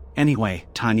 Anyway,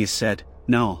 Tanya said,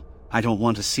 "No, I don't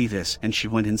want to see this," and she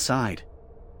went inside.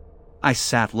 I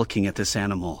sat looking at this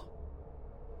animal.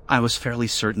 I was fairly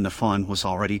certain the fawn was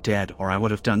already dead, or I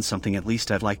would have done something. At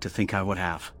least I'd like to think I would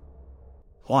have.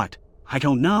 What? I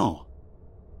don't know.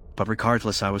 But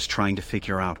regardless, I was trying to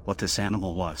figure out what this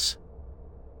animal was.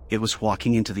 It was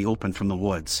walking into the open from the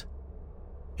woods.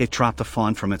 It dropped the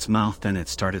fawn from its mouth, then it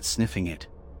started sniffing it.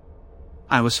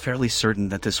 I was fairly certain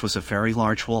that this was a very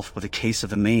large wolf with a case of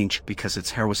the mange, because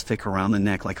its hair was thick around the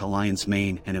neck like a lion's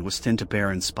mane, and it was thin to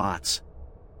bare in spots.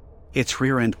 Its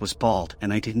rear end was bald,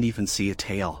 and I didn't even see a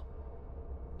tail.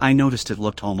 I noticed it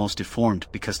looked almost deformed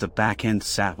because the back end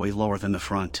sat way lower than the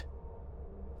front.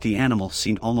 The animal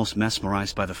seemed almost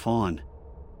mesmerized by the fawn.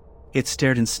 It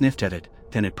stared and sniffed at it,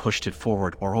 then it pushed it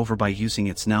forward or over by using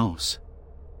its nose.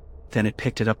 Then it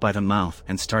picked it up by the mouth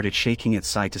and started shaking it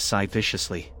side to side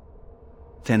viciously.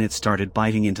 Then it started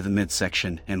biting into the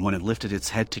midsection, and when it lifted its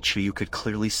head to chew, you could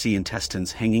clearly see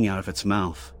intestines hanging out of its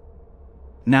mouth.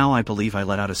 Now I believe I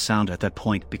let out a sound at that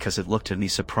point because it looked at me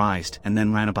surprised and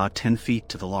then ran about 10 feet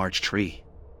to the large tree.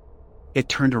 It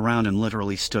turned around and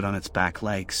literally stood on its back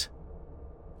legs.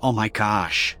 Oh my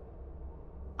gosh!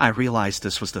 I realized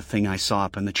this was the thing I saw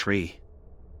up in the tree.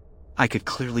 I could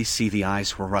clearly see the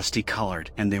eyes were rusty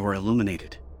colored and they were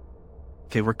illuminated.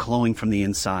 They were glowing from the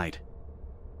inside.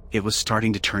 It was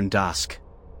starting to turn dusk.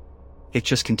 It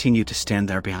just continued to stand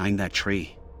there behind that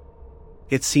tree.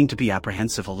 It seemed to be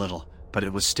apprehensive a little, but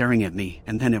it was staring at me,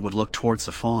 and then it would look towards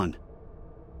the fawn.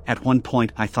 At one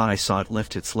point I thought I saw it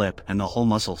lift its lip and the whole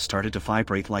muzzle started to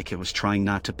vibrate like it was trying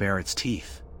not to bare its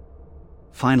teeth.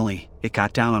 Finally, it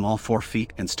got down on all 4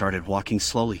 feet and started walking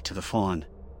slowly to the fawn.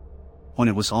 When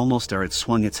it was almost there, it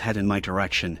swung its head in my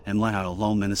direction and let out a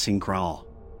low menacing growl.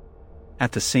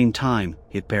 At the same time,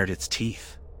 it bared its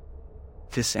teeth.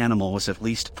 This animal was at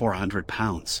least 400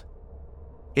 pounds.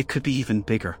 It could be even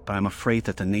bigger, but I'm afraid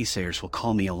that the naysayers will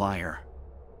call me a liar.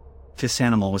 This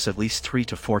animal was at least 3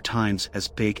 to 4 times as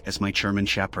big as my German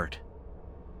Shepherd.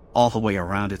 All the way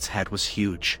around its head was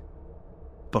huge.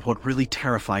 But what really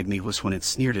terrified me was when it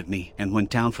sneered at me and went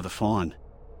down for the fawn.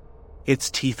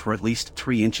 Its teeth were at least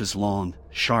 3 inches long,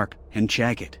 sharp, and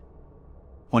jagged.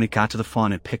 When it got to the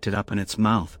fawn, it picked it up in its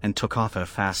mouth and took off at a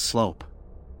fast slope.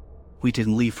 We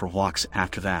didn't leave for walks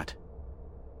after that.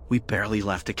 We barely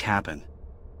left the cabin.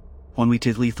 When we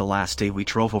did leave the last day, we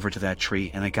drove over to that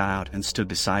tree and I got out and stood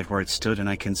beside where it stood, and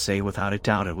I can say without a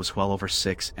doubt it was well over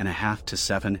 6.5 to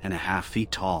 7.5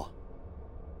 feet tall.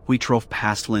 We drove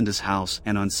past Linda's house,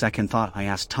 and on second thought I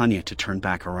asked Tanya to turn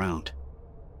back around.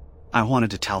 I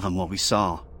wanted to tell them what we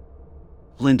saw.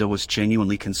 Linda was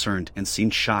genuinely concerned and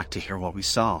seemed shocked to hear what we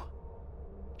saw.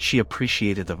 She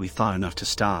appreciated that we thought enough to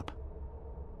stop.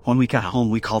 When we got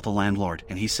home, we called the landlord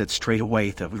and he said straight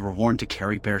away that we were warned to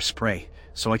carry bear spray,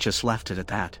 so I just left it at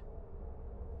that.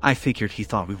 I figured he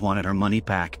thought we wanted our money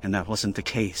back, and that wasn't the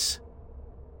case.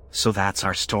 So that's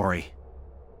our story.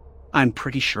 I'm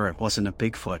pretty sure it wasn't a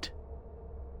Bigfoot.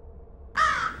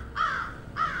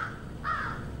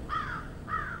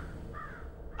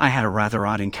 I had a rather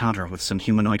odd encounter with some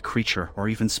humanoid creature, or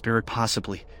even spirit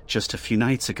possibly, just a few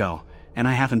nights ago, and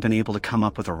I haven't been able to come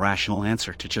up with a rational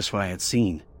answer to just what I had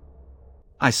seen.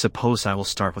 I suppose I will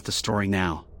start with the story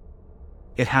now.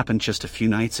 It happened just a few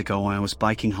nights ago when I was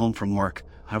biking home from work.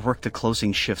 I work the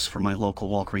closing shifts for my local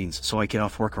Walgreens, so I get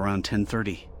off work around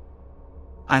 10:30.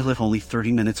 I live only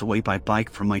 30 minutes away by bike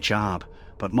from my job,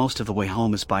 but most of the way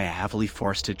home is by a heavily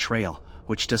forested trail,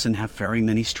 which doesn't have very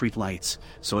many street lights,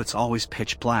 so it's always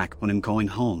pitch black when I'm going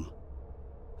home.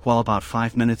 Well, about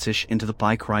 5 minutes-ish into the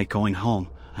bike ride going home,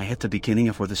 I hit the beginning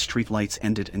of where the street lights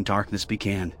ended and darkness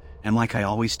began, and like I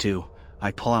always do,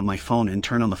 I pull out my phone and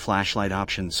turn on the flashlight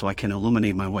option so I can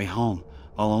illuminate my way home.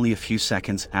 All only a few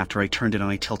seconds after I turned it on,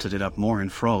 I tilted it up more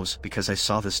and froze because I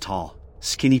saw this tall,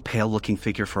 skinny, pale-looking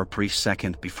figure for a brief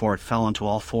second before it fell onto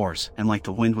all fours and like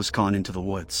the wind was gone into the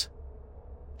woods.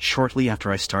 Shortly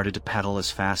after, I started to pedal as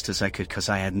fast as I could because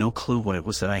I had no clue what it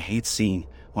was that I hate seeing,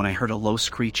 when I heard a low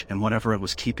screech and whatever it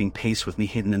was keeping pace with me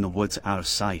hidden in the woods out of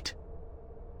sight.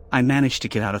 I managed to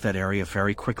get out of that area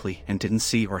very quickly and didn't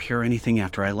see or hear anything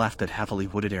after I left that heavily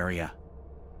wooded area.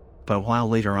 But a while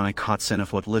later on, I caught scent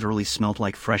of what literally smelled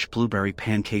like fresh blueberry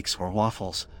pancakes or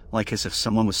waffles, like as if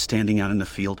someone was standing out in the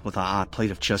field with a hot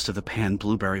plate of just of the pan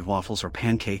blueberry waffles or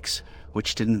pancakes,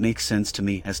 which didn't make sense to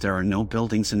me as there are no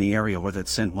buildings in the area where that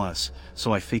scent was,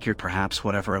 so I figured perhaps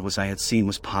whatever it was I had seen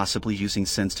was possibly using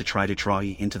scents to try to draw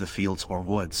you into the fields or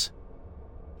woods.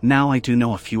 Now I do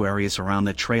know a few areas around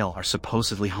that trail are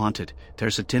supposedly haunted.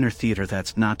 There's a dinner theater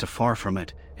that's not too far from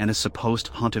it, and a supposed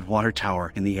haunted water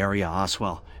tower in the area as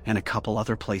well, and a couple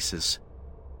other places.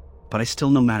 But I still,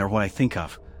 no matter what I think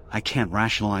of, I can't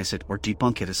rationalize it or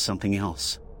debunk it as something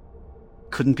else.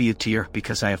 Couldn't be a deer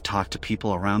because I have talked to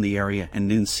people around the area and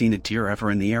didn't seen a deer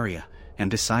ever in the area, and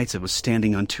besides it was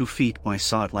standing on 2 feet when I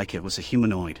saw it like it was a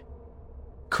humanoid.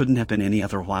 Couldn't have been any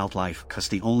other wildlife cause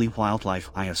the only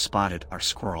wildlife I have spotted are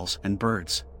squirrels and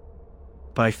birds.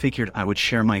 But I figured I would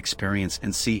share my experience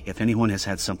and see if anyone has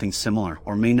had something similar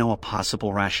or may know a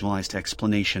possible rationalized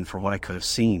explanation for what I could have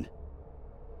seen.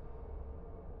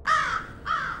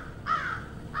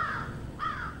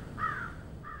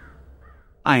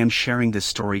 I am sharing this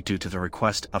story due to the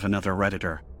request of another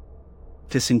Redditor.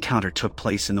 This encounter took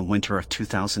place in the winter of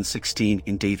 2016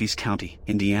 in Daviess County,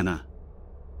 Indiana.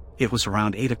 It was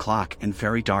around 8 o'clock and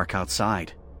very dark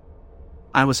outside.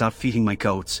 I was out feeding my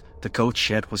goats. The goat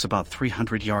shed was about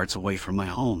 300 yards away from my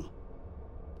home.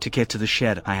 To get to the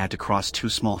shed, I had to cross 2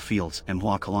 small fields and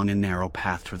walk along a narrow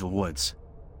path through the woods.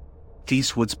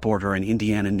 These woods border an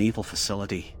Indiana naval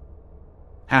facility.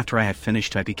 After I had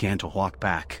finished, I began to walk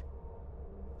back.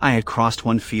 I had crossed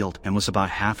 1 field and was about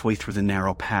halfway through the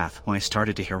narrow path when I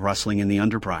started to hear rustling in the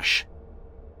underbrush.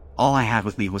 All I had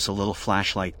with me was a little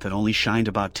flashlight that only shined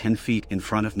about 10 feet in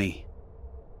front of me.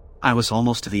 I was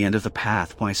almost to the end of the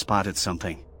path when I spotted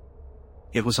something.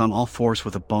 It was on all fours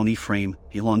with a bony frame,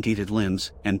 elongated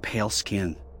limbs, and pale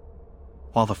skin.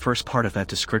 While the first part of that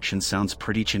description sounds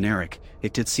pretty generic,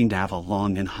 it did seem to have a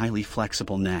long and highly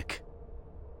flexible neck.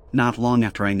 Not long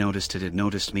after I noticed it, it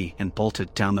noticed me and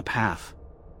bolted down the path.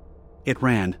 It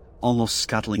ran, almost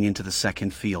scuttling into the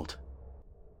second field.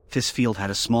 This field had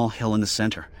a small hill in the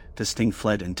center. This thing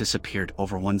fled and disappeared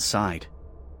over one side.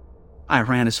 I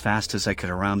ran as fast as I could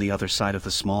around the other side of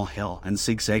the small hill and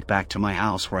zigzagged back to my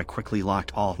house, where I quickly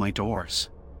locked all of my doors.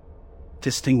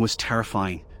 This thing was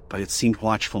terrifying, but it seemed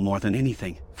watchful more than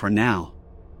anything, for now.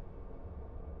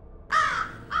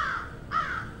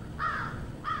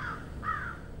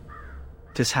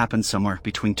 This happened somewhere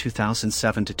between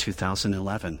 2007 to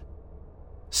 2011.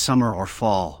 Summer or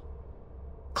fall.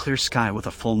 Clear sky with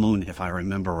a full moon if I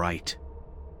remember right.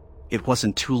 It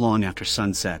wasn't too long after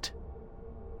sunset.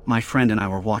 My friend and I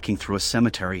were walking through a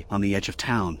cemetery on the edge of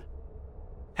town.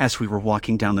 As we were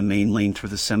walking down the main lane through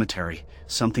the cemetery,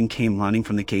 something came running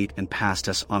from the gate and passed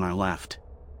us on our left.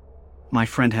 My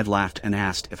friend had laughed and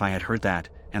asked if I had heard that,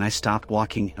 and I stopped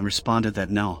walking and responded that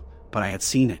no, but I had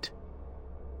seen it.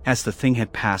 As the thing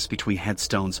had passed between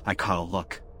headstones, I caught a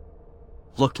look.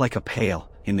 Looked like a pale,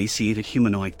 emaciated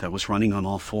humanoid that was running on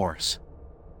all fours.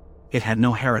 It had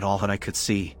no hair at all that I could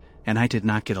see, and I did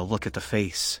not get a look at the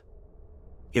face.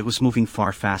 It was moving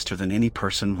far faster than any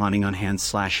person running on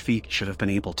hands/feet should have been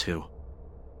able to.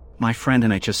 My friend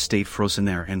and I just stayed frozen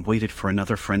there and waited for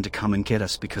another friend to come and get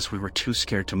us because we were too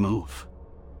scared to move.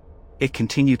 It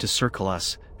continued to circle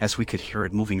us, as we could hear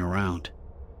it moving around.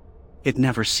 It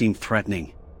never seemed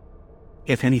threatening.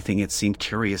 If anything, it seemed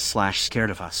curious/scared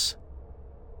of us.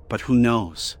 But who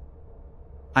knows?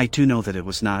 I do know that it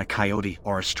was not a coyote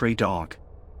or a stray dog.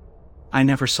 I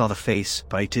never saw the face,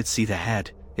 but I did see the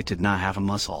head. It did not have a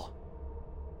muzzle.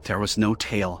 There was no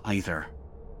tail either.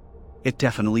 It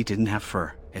definitely didn't have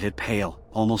fur. It had pale,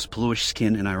 almost bluish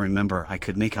skin, and I remember I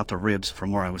could make out the ribs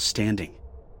from where I was standing.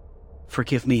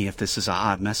 Forgive me if this is a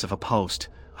hot mess of a post.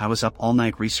 I was up all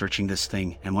night researching this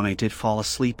thing, and when I did fall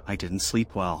asleep, I didn't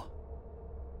sleep well.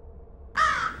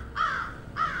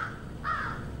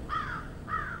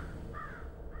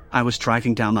 I was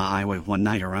driving down the highway one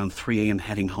night around 3 a.m.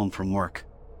 heading home from work.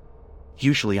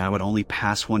 Usually I would only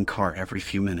pass one car every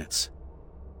few minutes.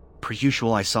 Per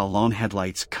usual, I saw lone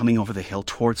headlights coming over the hill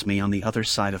towards me on the other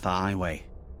side of the highway.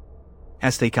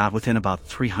 As they got within about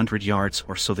 300 yards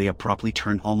or so, they abruptly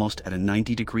turned almost at a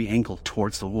 90-degree angle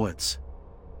towards the woods.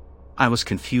 I was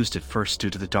confused at first due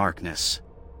to the darkness,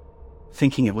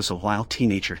 thinking it was a wild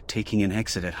teenager taking an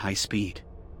exit at high speed.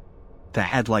 The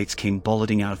headlights came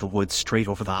bulleting out of the woods straight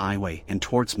over the highway and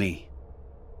towards me.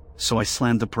 So I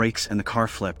slammed the brakes and the car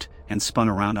flipped and spun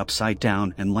around upside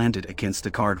down and landed against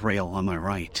the guardrail on my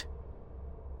right.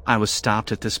 I was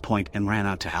stopped at this point and ran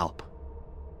out to help.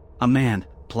 A man,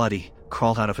 bloody,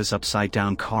 crawled out of his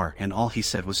upside-down car, and all he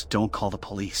said was, "Don't call the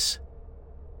police."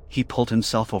 He pulled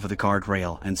himself over the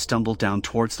guardrail and stumbled down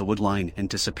towards the wood line and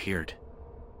disappeared.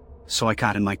 So I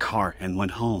got in my car and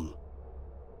went home.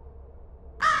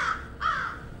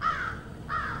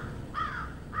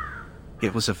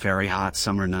 It was a very hot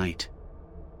summer night.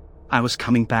 I was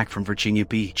coming back from Virginia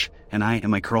Beach, and I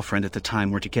and my girlfriend at the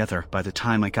time were together by the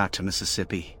time I got to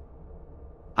Mississippi.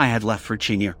 I had left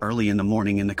Virginia early in the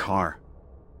morning in the car.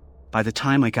 By the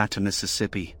time I got to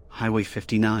Mississippi, Highway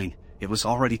 59, it was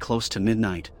already close to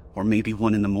midnight, or maybe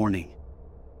 1 in the morning.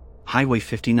 Highway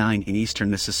 59 in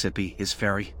eastern Mississippi is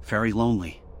very, very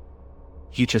lonely.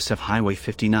 You just have Highway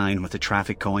 59 with the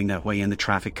traffic going that way and the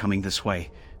traffic coming this way,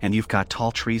 and you've got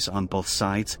tall trees on both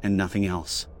sides and nothing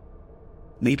else.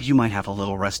 Maybe you might have a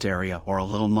little rest area or a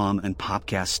little mom and pop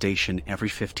gas station every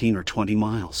 15 or 20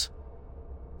 miles.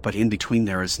 But in between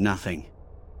there is nothing.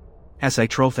 As I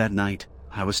drove that night,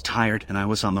 I was tired and I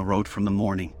was on the road from the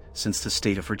morning, since the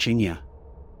state of Virginia.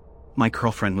 My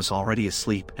girlfriend was already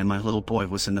asleep and my little boy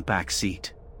was in the back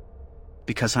seat.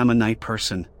 Because I'm a night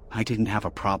person, I didn't have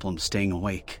a problem staying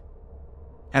awake.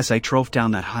 As I drove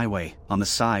down that highway, on the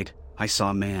side, I saw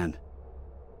a man.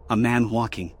 A man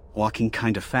walking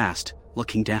kind of fast,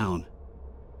 looking down.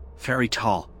 Very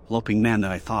tall, loping man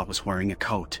that I thought was wearing a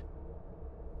coat.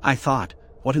 I thought,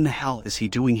 what in the hell is he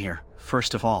doing here?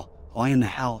 First of all, why in the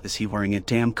hell is he wearing a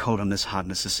damn coat on this hot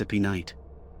Mississippi night?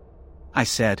 I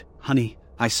said, "Honey,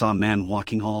 I saw a man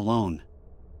walking all alone.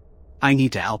 I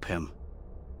need to help him."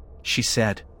 She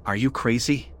said, "Are you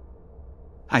crazy?"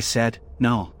 I said,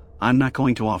 "No, I'm not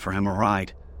going to offer him a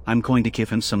ride. I'm going to give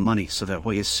him some money so that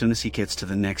way as soon as he gets to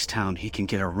the next town he can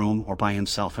get a room or buy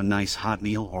himself a nice hot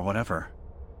meal or whatever."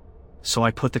 So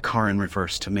I put the car in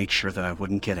reverse to make sure that I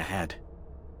wouldn't get ahead.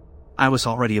 I was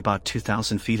already about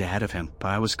 2,000 feet ahead of him, but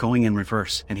I was going in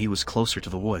reverse and he was closer to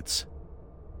the woods.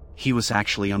 He was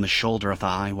actually on the shoulder of the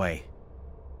highway.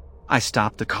 I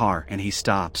stopped the car and he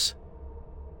stops.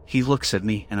 He looks at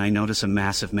me and I notice a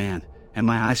massive man, and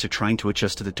my eyes are trying to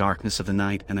adjust to the darkness of the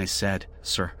night, and I said,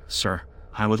 Sir,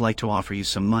 I would like to offer you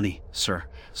some money, sir,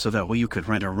 so that way you could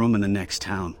rent a room in the next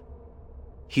town."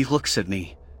 He looks at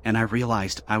me, and I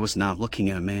realized I was not looking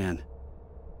at a man.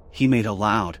 He made a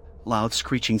loud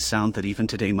screeching sound that even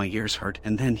today my ears hurt,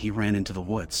 and then he ran into the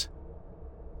woods.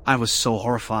 I was so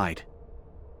horrified.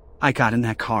 I got in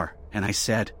that car, and I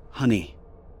said, "Honey."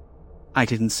 I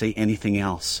didn't say anything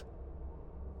else.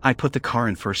 I put the car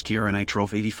in first gear and I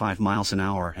drove 85 miles an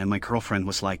hour, and my girlfriend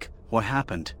was like, "What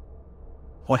happened?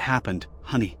 What happened,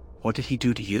 honey? What did he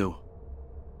do to you?"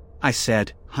 I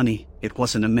said, "Honey, it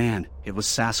wasn't a man, it was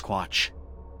Sasquatch.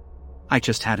 I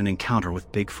just had an encounter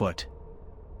with Bigfoot."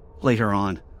 Later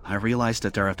on, I realized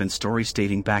that there have been stories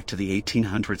dating back to the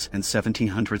 1800s and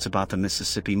 1700s about the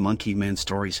Mississippi Monkey Man,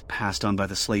 stories passed on by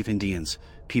the slave Indians,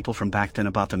 people from back then,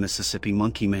 about the Mississippi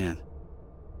Monkey Man.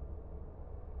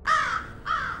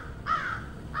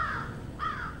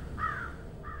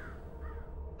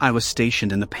 I was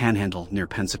stationed in the Panhandle near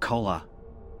Pensacola.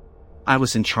 I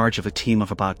was in charge of a team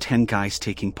of about 10 guys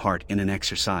taking part in an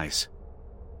exercise.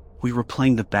 We were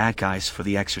playing the bad guys for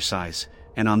the exercise,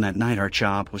 and on that night our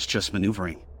job was just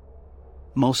maneuvering.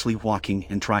 Mostly walking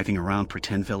and driving around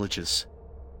pretend villages.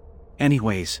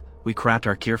 Anyways, we grabbed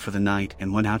our gear for the night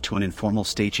and went out to an informal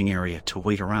staging area to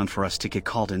wait around for us to get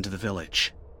called into the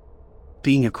village.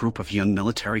 Being a group of young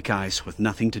military guys with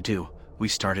nothing to do, we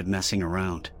started messing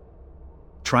around.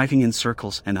 Driving in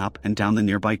circles and up and down the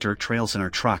nearby dirt trails in our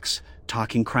trucks,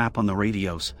 talking crap on the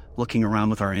radios, looking around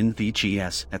with our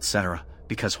NVGS, etc.,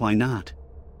 because why not?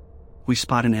 We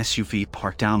spot an SUV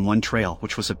parked down one trail,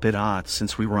 which was a bit odd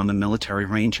since we were on the military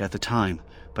range at the time,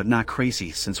 but not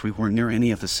crazy since we weren't near any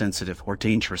of the sensitive or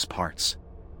dangerous parts.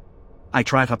 I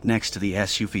drive up next to the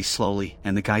SUV slowly,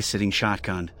 and the guy sitting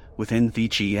shotgun, with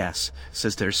NVGS,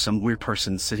 says there's some weird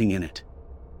person sitting in it.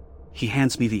 He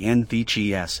hands me the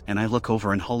NVGS and I look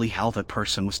over, and holy hell, that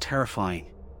person was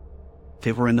terrifying.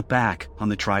 They were in the back, on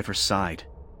the driver's side.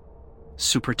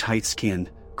 Super tight skin,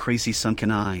 crazy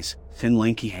sunken eyes, thin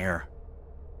lanky hair.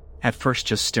 At first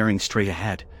just staring straight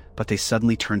ahead, but they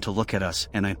suddenly turned to look at us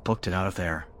and I booked it out of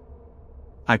there.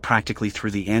 I practically threw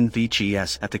the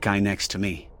NVGS at the guy next to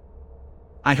me.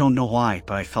 I don't know why,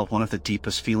 but I felt one of the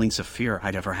deepest feelings of fear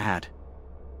I'd ever had.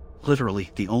 Literally,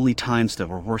 the only times that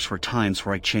were worse were times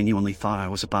where I genuinely thought I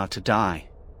was about to die.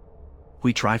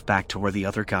 We drive back to where the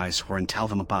other guys were and tell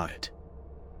them about it.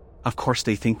 Of course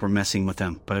they think we're messing with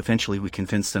them, but eventually we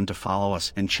convince them to follow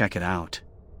us and check it out.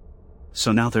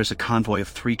 So now there's a convoy of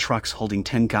 3 trucks holding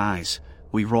 10 guys.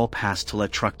 We roll past to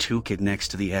let truck 2 get next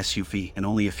to the SUV, and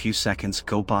only a few seconds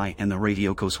go by and the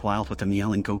radio goes wild with them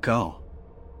yelling "Go, go."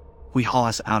 We haul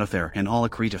us out of there and all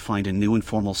agree to find a new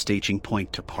informal staging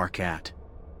point to park at.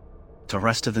 The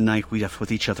rest of the night we F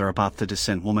with each other about the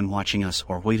descent woman watching us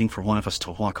or waiting for one of us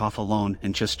to walk off alone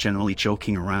and just generally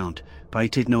joking around, but I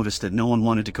did notice that no one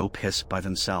wanted to go piss by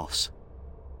themselves.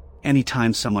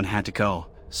 Anytime someone had to go,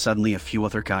 suddenly a few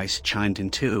other guys chimed in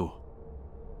too.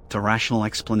 The rational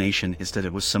explanation is that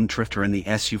it was some drifter in the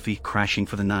SUV crashing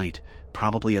for the night,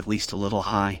 probably at least a little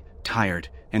high, tired,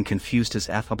 and confused as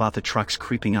F about the trucks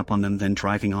creeping up on them then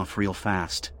driving off real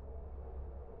fast.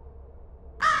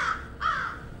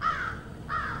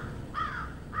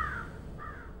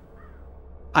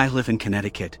 I live in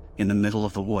Connecticut, in the middle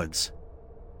of the woods.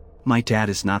 My dad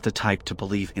is not the type to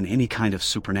believe in any kind of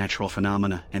supernatural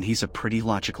phenomena, and he's a pretty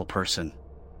logical person.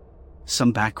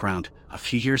 Some background: a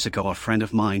few years ago a friend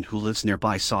of mine who lives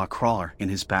nearby saw a crawler in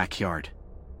his backyard.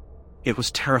 It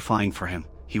was terrifying for him.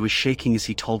 He was shaking as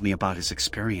he told me about his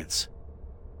experience.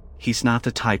 He's not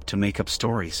the type to make up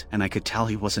stories, and I could tell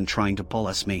he wasn't trying to bull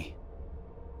us me.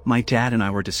 My dad and I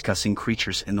were discussing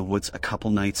creatures in the woods a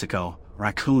couple nights ago,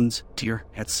 raccoons, deer,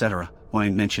 etc., when I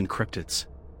mentioned cryptids.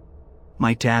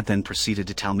 My dad then proceeded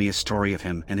to tell me a story of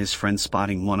him and his friend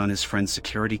spotting one on his friend's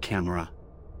security camera.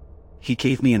 He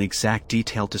gave me an exact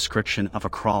detailed description of a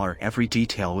crawler. Every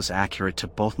detail was accurate to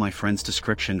both my friend's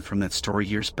description from that story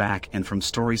years back and from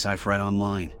stories I've read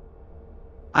online.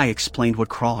 I explained what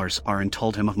crawlers are and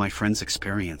told him of my friend's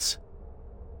experience.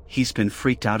 He's been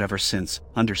freaked out ever since,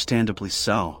 understandably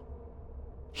so.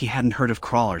 He hadn't heard of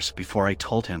crawlers before I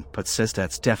told him, but says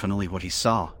that's definitely what he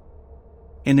saw.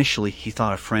 Initially he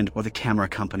thought a friend or the camera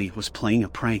company was playing a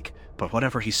prank, but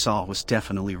whatever he saw was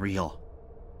definitely real.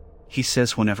 He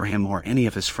says whenever him or any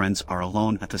of his friends are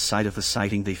alone at the site of the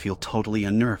sighting they feel totally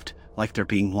unnerved, like they're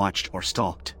being watched or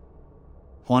stalked.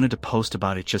 Wanted to post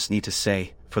about it, just need to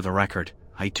say, for the record,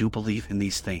 I do believe in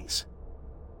these things.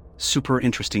 Super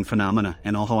interesting phenomena,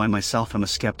 and although I myself am a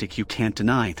skeptic, you can't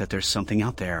deny that there's something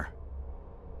out there.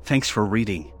 Thanks for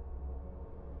reading.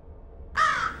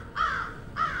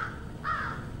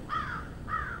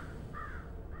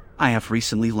 I have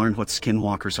recently learned what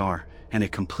skinwalkers are, and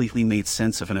it completely made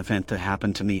sense of an event that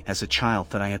happened to me as a child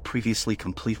that I had previously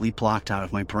completely blocked out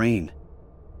of my brain.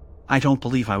 I don't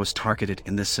believe I was targeted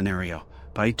in this scenario,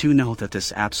 but I do know that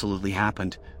this absolutely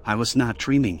happened. I was not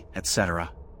dreaming,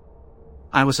 etc.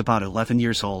 I was about 11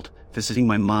 years old, visiting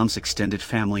my mom's extended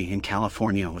family in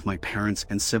California with my parents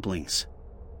and siblings.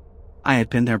 I had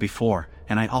been there before,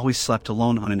 and I always slept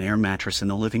alone on an air mattress in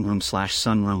the living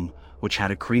room/sunroom, which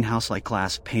had a greenhouse-like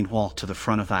glass pane wall to the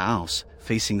front of the house,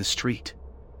 facing the street.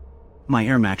 My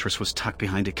air mattress was tucked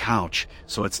behind a couch,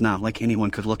 so it's not like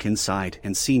anyone could look inside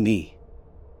and see me.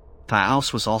 The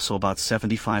house was also about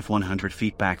 75-100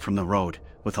 feet back from the road,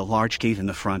 with a large gate in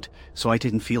the front, so I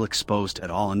didn't feel exposed at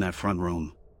all in that front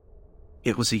room.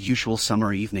 It was a usual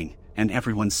summer evening, and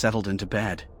everyone settled into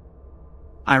bed.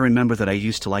 I remember that I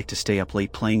used to like to stay up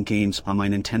late playing games on my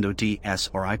Nintendo DS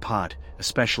or iPod,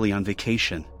 especially on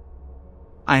vacation.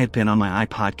 I had been on my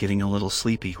iPod getting a little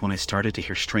sleepy when I started to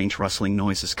hear strange rustling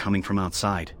noises coming from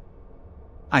outside.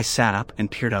 I sat up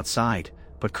and peered outside,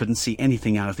 but couldn't see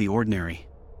anything out of the ordinary.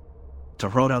 The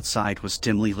road outside was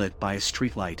dimly lit by a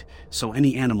streetlight, so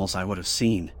any animals I would have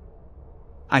seen.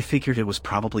 I figured it was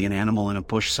probably an animal in a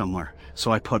bush somewhere,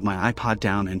 so I put my iPod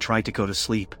down and tried to go to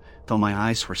sleep, though my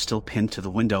eyes were still pinned to the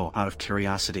window out of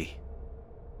curiosity.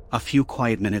 A few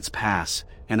quiet minutes pass,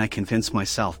 and I convince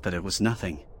myself that it was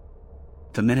nothing.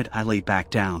 The minute I lay back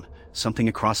down, something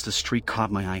across the street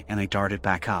caught my eye and I darted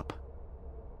back up.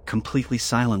 Completely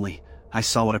silently, I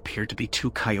saw what appeared to be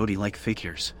 2 coyote-like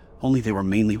figures, only they were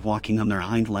mainly walking on their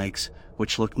hind legs,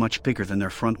 which looked much bigger than their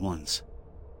front ones.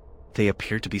 They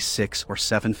appeared to be 6 or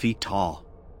 7 feet tall.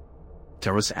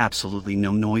 There was absolutely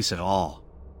no noise at all.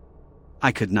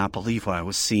 I could not believe what I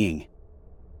was seeing.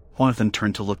 One of them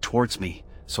turned to look towards me,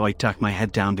 so I ducked my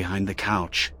head down behind the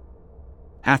couch.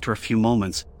 After a few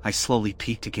moments, I slowly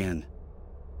peeked again.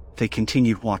 They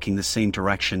continued walking the same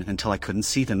direction until I couldn't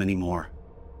see them anymore.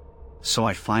 So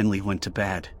I finally went to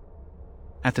bed.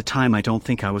 At the time I don't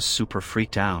think I was super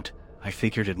freaked out. I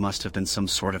figured it must have been some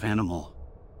sort of animal.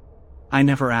 I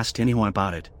never asked anyone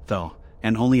about it, though,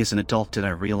 and only as an adult did I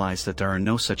realize that there are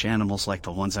no such animals like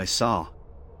the ones I saw.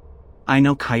 I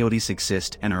know coyotes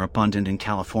exist and are abundant in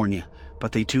California,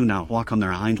 but they do not walk on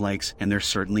their hind legs and they're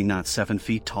certainly not 7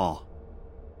 feet tall.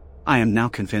 I am now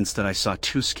convinced that I saw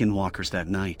 2 skinwalkers that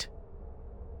night.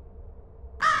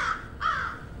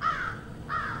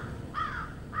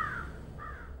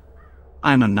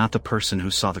 I am not the person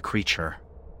who saw the creature.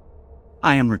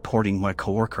 I am reporting what a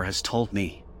coworker has told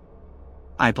me.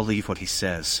 I believe what he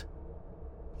says.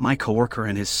 My coworker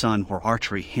and his son were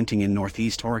archery hunting in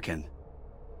Northeast Oregon.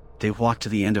 They walked to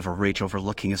the end of a ridge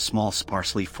overlooking a small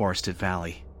sparsely forested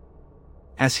valley.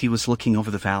 As he was looking over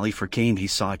the valley for game, he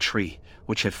saw a tree,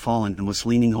 which had fallen and was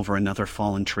leaning over another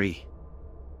fallen tree.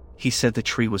 He said the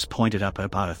tree was pointed up at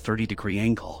about a 30-degree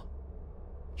angle.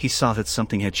 He saw that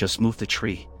something had just moved the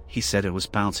tree. He said it was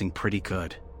bouncing pretty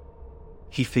good.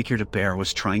 He figured a bear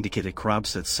was trying to get at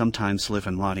grubs that sometimes live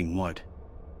in rotting wood.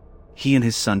 He and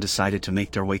his son decided to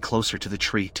make their way closer to the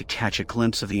tree to catch a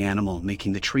glimpse of the animal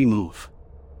making the tree move.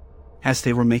 As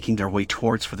they were making their way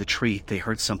towards for the tree, they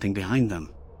heard something behind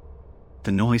them.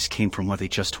 The noise came from where they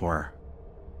just were.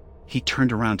 He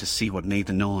turned around to see what made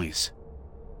the noise.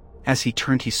 As he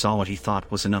turned, he saw what he thought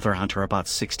was another hunter about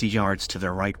 60 yards to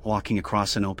their right walking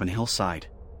across an open hillside.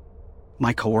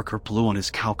 My coworker blew on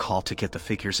his cow call to get the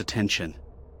figure's attention.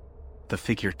 The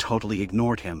figure totally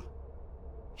ignored him.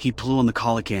 He blew on the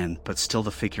call again, but still the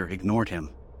figure ignored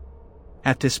him.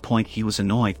 At this point, he was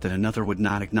annoyed that another would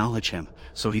not acknowledge him,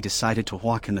 so he decided to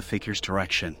walk in the figure's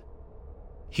direction.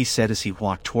 He said as he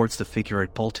walked towards the figure,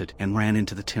 it bolted and ran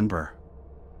into the timber.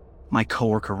 My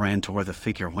coworker ran to where the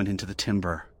figure went into the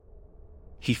timber.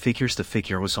 He figures the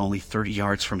figure was only 30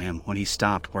 yards from him when he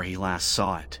stopped where he last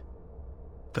saw it.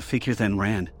 The figure then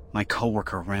ran. My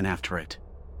coworker ran after it.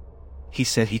 He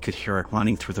said he could hear it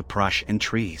running through the brush and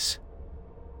trees.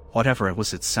 Whatever it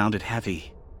was, it sounded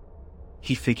heavy.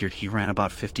 He figured he ran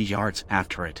about 50 yards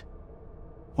after it.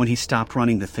 When he stopped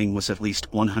running, the thing was at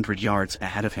least 100 yards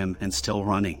ahead of him and still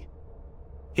running.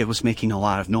 It was making a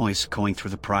lot of noise going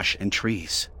through the brush and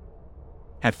trees.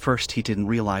 At first, he didn't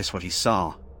realize what he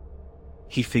saw.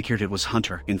 He figured it was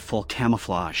Hunter in full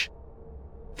camouflage.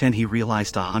 Then he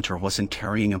realized the hunter wasn't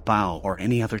carrying a bow or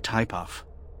any other type of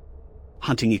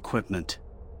hunting equipment.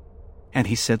 And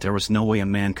he said there was no way a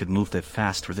man could move that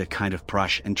fast through that kind of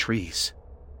brush and trees.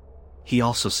 He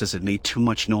also says it made too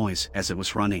much noise as it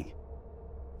was running.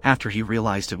 After he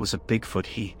realized it was a Bigfoot,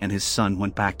 he and his son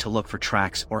went back to look for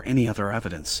tracks or any other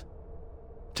evidence.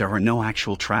 There were no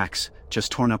actual tracks,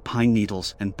 just torn up pine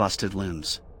needles and busted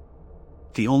limbs.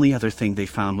 The only other thing they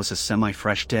found was a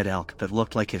semi-fresh dead elk that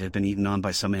looked like it had been eaten on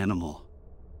by some animal.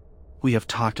 We have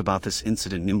talked about this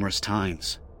incident numerous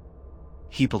times.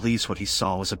 He believes what he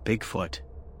saw was a Bigfoot.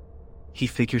 He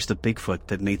figures the Bigfoot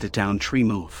that made the downed tree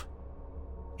move.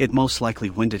 It most likely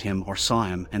winded him or saw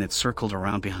him, and it circled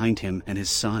around behind him and his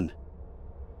son.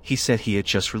 He said he had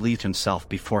just relieved himself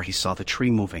before he saw the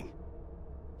tree moving.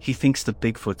 He thinks the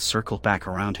Bigfoot circled back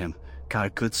around him, got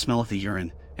a good smell of the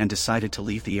urine, and decided to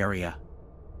leave the area.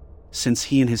 Since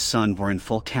he and his son were in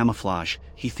full camouflage,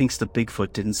 he thinks the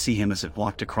Bigfoot didn't see him as it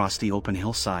walked across the open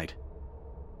hillside.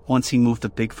 Once he moved, the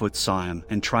Bigfoot saw him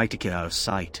and tried to get out of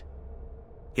sight.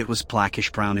 It was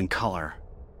blackish-brown in color.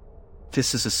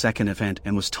 This is a second event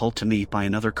and was told to me by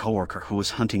another coworker who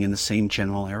was hunting in the same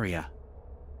general area.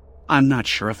 I'm not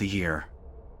sure of the year.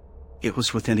 It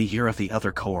was within a year of the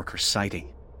other coworker's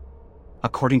sighting.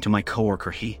 According to my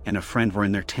coworker, he and a friend were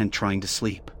in their tent trying to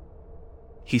sleep.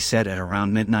 He said at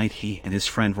around midnight he and his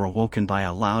friend were awoken by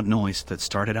a loud noise that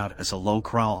started out as a low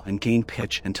growl and gained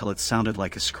pitch until it sounded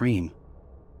like a scream.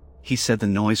 He said the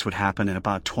noise would happen in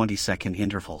about 20-second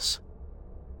intervals.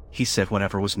 He said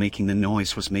whatever was making the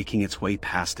noise was making its way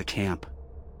past the camp.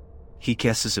 He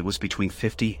guesses it was between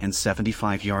 50 and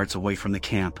 75 yards away from the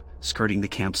camp, skirting the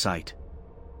campsite.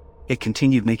 It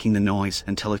continued making the noise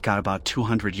until it got about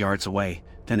 200 yards away,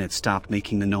 then it stopped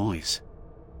making the noise.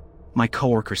 My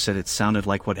coworker said it sounded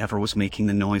like whatever was making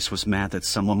the noise was mad that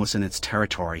someone was in its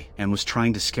territory and was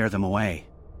trying to scare them away.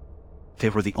 They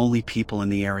were the only people in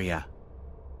the area.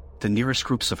 The nearest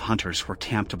groups of hunters were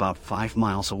camped about 5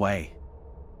 miles away.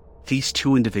 These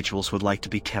 2 individuals would like to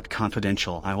be kept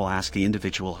confidential. I will ask the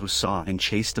individual who saw and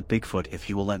chased the Bigfoot if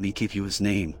he will let me give you his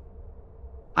name.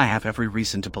 I have every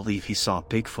reason to believe he saw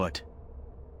Bigfoot.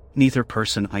 Neither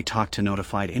person I talked to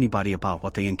notified anybody about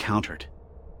what they encountered.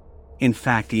 In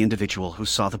fact, the individual who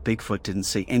saw the Bigfoot didn't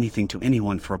say anything to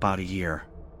anyone for about a year.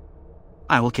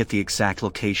 I will get the exact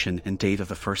location and date of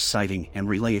the first sighting and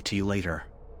relay it to you later.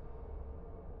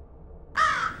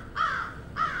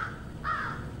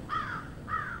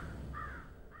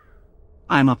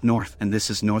 I'm up north and this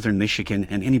is northern Michigan,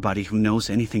 and anybody who knows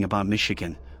anything about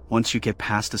Michigan once you get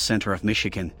past the center of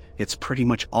Michigan, it's pretty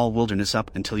much all wilderness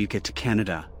up until you get to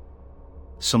Canada.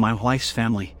 So my wife's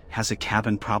family has a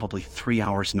cabin probably 3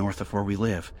 hours north of where we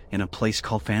live, in a place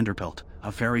called Vanderbilt,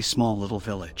 a very small little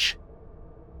village.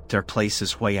 Their place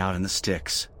is way out in the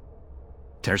sticks.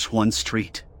 There's one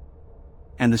street.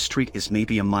 And the street is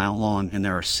maybe a mile long and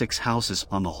there are 6 houses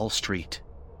on the whole street.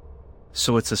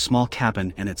 So it's a small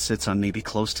cabin and it sits on maybe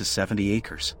close to 70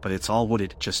 acres, but it's all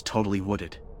wooded, just totally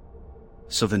wooded.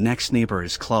 So the next neighbor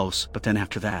is close, but then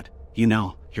after that,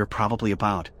 you're probably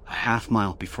about a half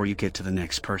mile before you get to the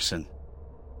next person.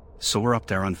 So we're up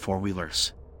there on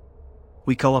 4-wheelers.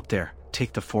 We go up there,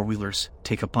 take the 4-wheelers,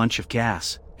 take a bunch of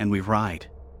gas, and we ride.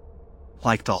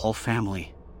 Like the whole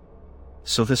family.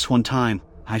 So this one time,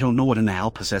 I don't know what in the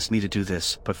hell possessed me to do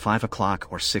this, but 5 o'clock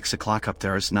or 6 o'clock up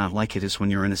there is not like it is when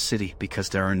you're in a city because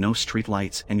there are no street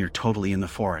lights and you're totally in the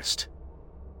forest.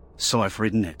 So I've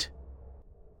ridden it.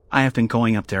 I have been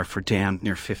going up there for damn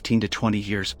near 15 to 20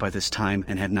 years by this time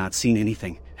and had not seen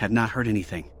anything, had not heard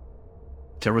anything.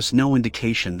 There was no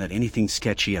indication that anything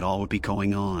sketchy at all would be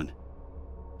going on.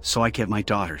 So I get my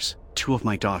daughters, 2 of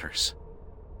my daughters.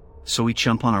 So we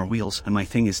jump on our wheels and my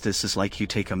thing is this is like you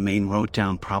take a main road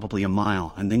down probably a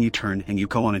mile and then you turn and you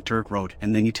go on a dirt road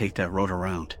and then you take that road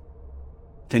around.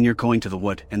 Then you're going to the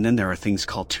wood and then there are things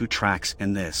called 2 tracks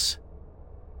and this.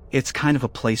 It's kind of a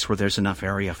place where there's enough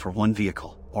area for one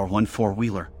vehicle, or one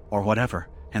 4-wheeler, or whatever,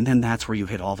 and then that's where you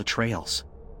hit all the trails.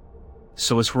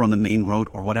 So as we're on the main road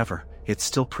or whatever, it's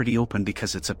still pretty open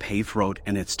because it's a paved road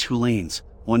and it's 2 lanes,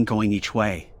 one going each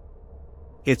way.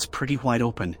 It's pretty wide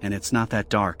open and it's not that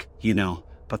dark,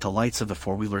 but the lights of the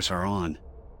 4-wheelers are on.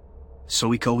 So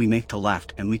we make the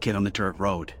left and we get on the dirt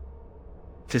road.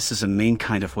 This is a main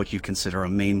kind of what you consider a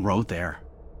main road there.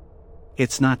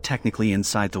 It's not technically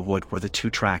inside the wood where the 2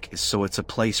 track is, so it's a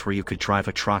place where you could drive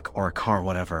a truck or a car,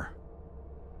 whatever.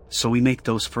 So we make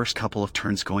those first couple of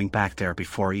turns going back there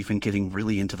before even getting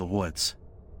really into the woods.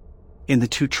 In the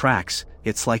 2 tracks,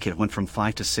 it's like it went from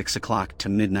 5 to 6 o'clock to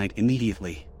midnight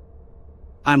immediately.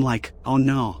 I'm like, oh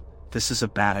no, this is a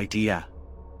bad idea.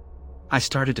 I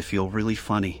started to feel really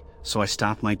funny, so I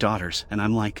stopped my daughters and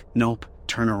I'm like, nope,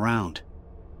 turn around.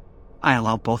 I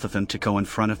allow both of them to go in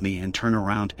front of me and turn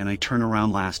around and I turn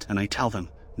around last and I tell them,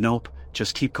 nope,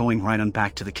 just keep going right on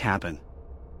back to the cabin.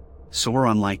 So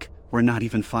we're not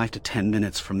even 5 to 10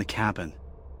 minutes from the cabin.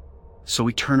 So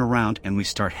we turn around and we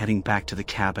start heading back to the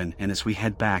cabin and as we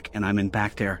head back and I'm in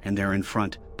back there and they're in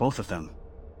front, both of them.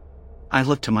 I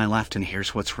look to my left and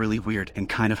here's what's really weird and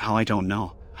kind of how I don't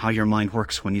know how your mind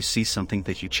works when you see something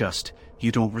that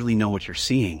you don't really know what you're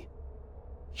seeing.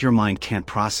 Your mind can't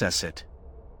process it.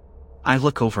 I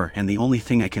look over and the only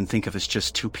thing I can think of is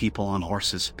just 2 people on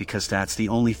horses because that's the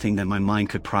only thing that my mind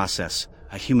could process,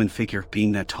 a human figure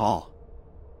being that tall.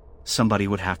 Somebody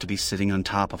would have to be sitting on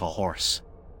top of a horse.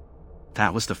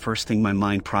 That was the first thing my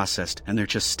mind processed and they're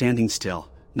just standing still,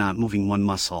 not moving one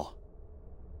muscle.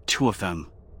 2 of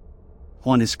them.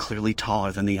 One is clearly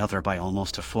taller than the other by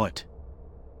almost a foot.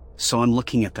 So I'm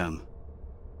looking at them.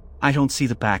 I don't see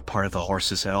the back part of the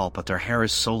horses at all, but their hair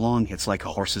is so long it's like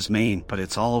a horse's mane, but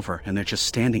it's all over and they're just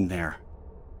standing there.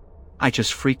 I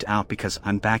just freaked out because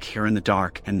I'm back here in the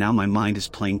dark and now my mind is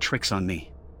playing tricks on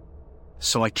me.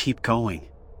 So I keep going.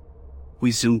 We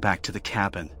zoom back to the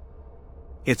cabin.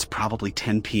 It's probably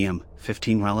 10 p.m.,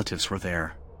 15 relatives were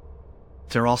there.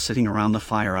 They're all sitting around the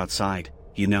fire outside,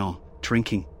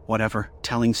 drinking, whatever,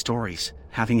 telling stories,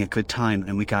 having a good time,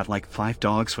 and we got like 5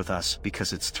 dogs with us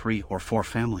because it's 3 or 4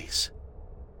 families.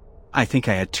 I think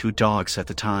I had 2 dogs at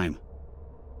the time.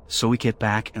 So we get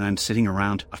back and I'm sitting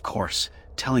around, of course,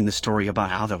 telling the story about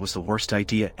how that was the worst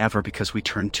idea ever because we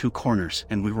turned 2 corners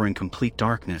and we were in complete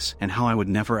darkness and how I would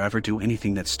never ever do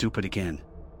anything that stupid again.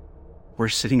 We're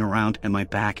sitting around and my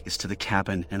back is to the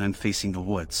cabin and I'm facing the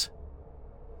woods.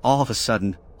 All of a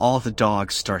sudden, all of the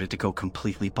dogs started to go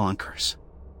completely bonkers.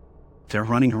 They're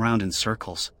running around in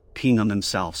circles, peeing on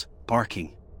themselves,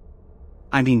 barking.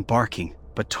 I mean barking,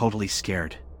 but totally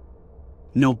scared.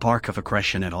 No bark of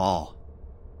aggression at all.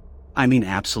 I mean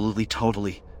absolutely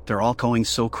totally, they're all going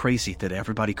so crazy that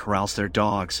everybody corrals their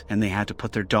dogs and they had to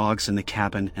put their dogs in the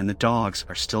cabin and the dogs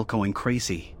are still going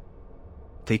crazy.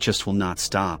 They just will not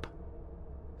stop.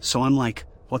 So I'm like,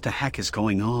 what the heck is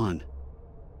going on?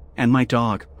 And my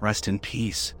dog, rest in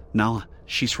peace, Nala,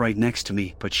 she's right next to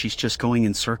me but she's just going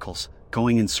in circles,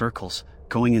 going in circles,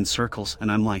 going in circles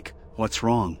and I'm like, what's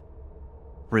wrong?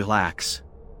 Relax.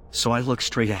 So I look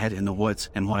straight ahead in the woods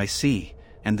and what I see,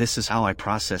 and this is how I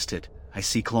processed it, I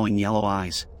see glowing yellow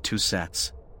eyes, 2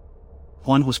 sets.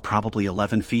 One was probably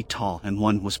 11 feet tall and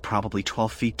one was probably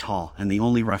 12 feet tall and the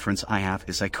only reference I have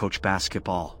is I coach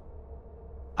basketball.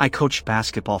 I coached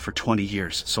basketball for 20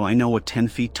 years, so I know what 10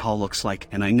 feet tall looks like,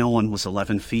 and I know one was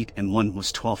 11 feet and one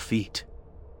was 12 feet.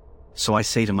 So I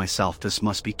say to myself, this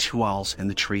must be two owls in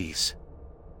the trees.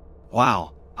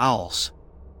 Wow, owls.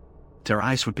 Their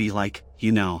eyes would be like,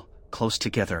 close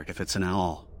together if it's an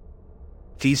owl.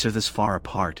 These are this far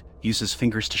apart, uses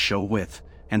fingers to show width,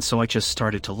 and so I just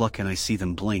started to look and I see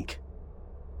them blink.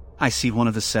 I see one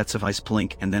of the sets of eyes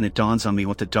blink, and then it dawns on me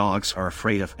what the dogs are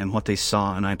afraid of and what they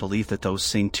saw, and I believe that those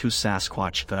same two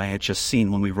Sasquatch that I had just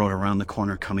seen when we rode around the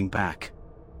corner coming back.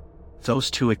 Those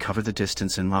two had covered the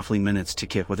distance in roughly minutes to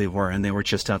get where they were, and they were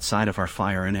just outside of our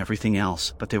fire and everything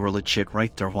else, but they were legit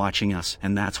right there watching us,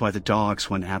 and that's why the dogs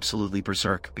went absolutely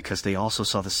berserk, because they also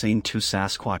saw the same two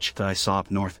Sasquatch that I saw up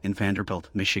north in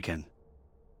Vanderbilt, Michigan.